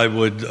 But I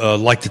would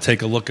like to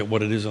take a look at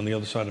what it is on the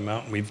other side of the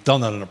mountain. We've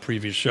done that in a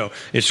previous show.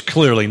 It's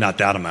clearly not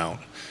that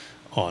amount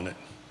on it.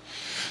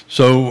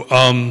 So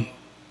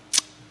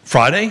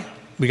Friday,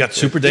 we got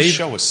Super Dave. This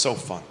show was so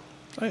fun.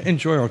 I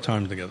enjoy our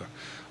time together.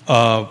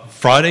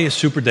 Friday is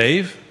Super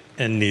Dave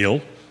and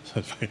Neil.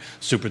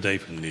 Super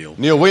Dave and Neil.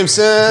 Neil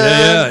Williamson.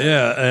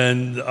 Yeah.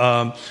 And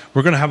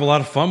we're going to have a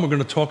lot of fun. We're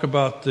going to talk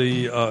about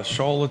the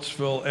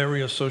Charlottesville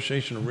Area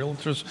Association of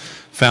Realtors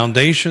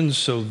Foundations.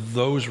 So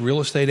those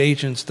real estate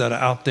agents that are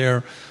out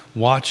there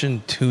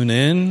watching, tune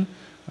in.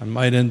 I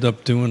might end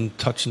up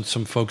touching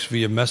some folks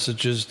via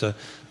messages to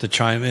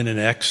chime in and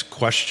ask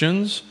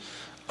questions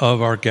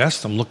of our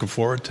guests. I'm looking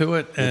forward to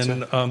it.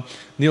 And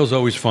Neil's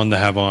always fun to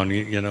have on.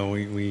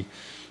 We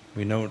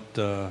know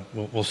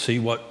we'll see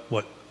what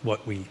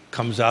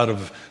comes out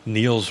of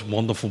Neil's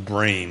wonderful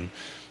brain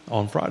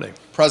on Friday.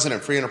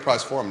 President, Free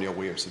Enterprise Forum, Neil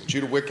Williamson.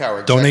 Judah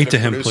Wickower, donate to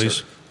him, producer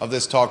please, of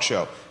this talk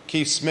show.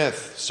 Keith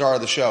Smith, star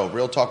of the show,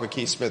 Real Talk with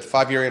Keith Smith,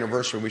 5-year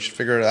anniversary. We should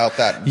figure it out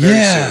that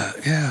very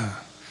soon. Yeah.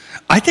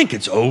 I think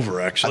it's over,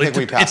 actually. I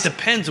think we passed it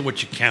depends on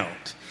what you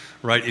count,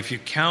 right? If you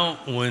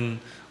count when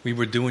we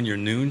were doing your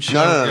noon show.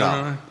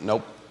 No.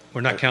 Nope.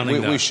 We're not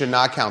counting that. We should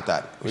not count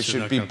that. We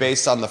should be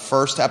based on the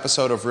first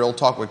episode of Real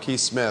Talk with Keith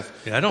Smith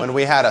when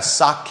we had a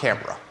sock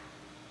camera.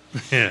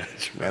 Yeah.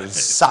 We had a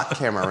sock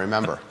camera,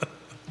 remember?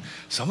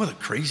 Some of the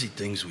crazy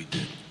things we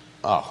did.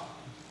 Oh,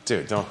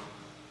 dude, don't.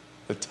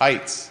 The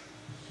tights.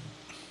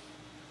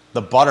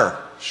 The butter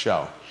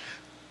show.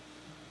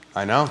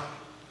 I know.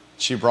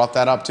 She brought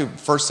that up, too.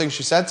 First thing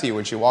she said to you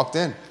when she walked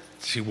in.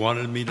 She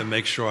wanted me to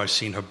make sure I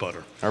seen her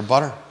butter. Her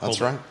butter,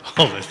 that's right.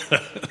 Hold it.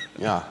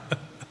 Yeah.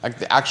 Like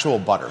the actual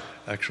butter.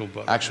 Actual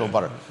butter. Actual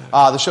butter.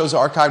 The show's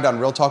archived on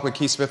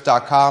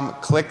realtalkwithkeithsmith.com.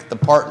 Click the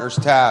Partners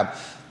tab.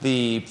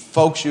 The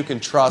folks you can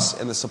trust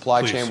in the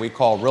supply chain we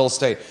call real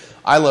estate.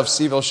 I Love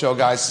CVille show,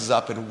 guys, is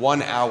up in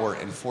 1 hour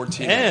and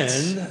 14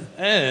 minutes.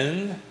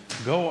 And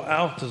go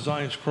out to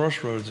Zion's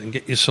Crossroads and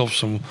get yourself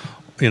some,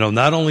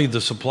 not only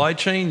the supply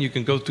chain, you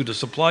can go through the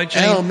supply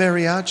chain. El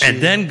Mariachi.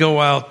 And then go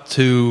out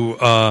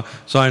to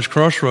Zion's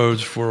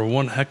Crossroads for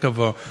one heck of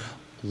a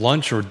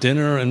lunch or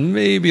dinner and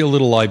maybe a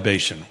little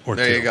libation or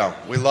two. There you go.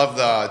 We love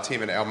the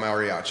team at El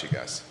Mariachi,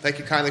 guys. Thank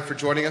you kindly for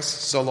joining us.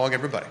 So long,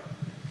 everybody.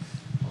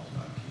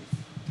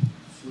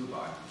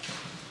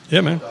 Yeah,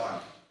 man. Well done.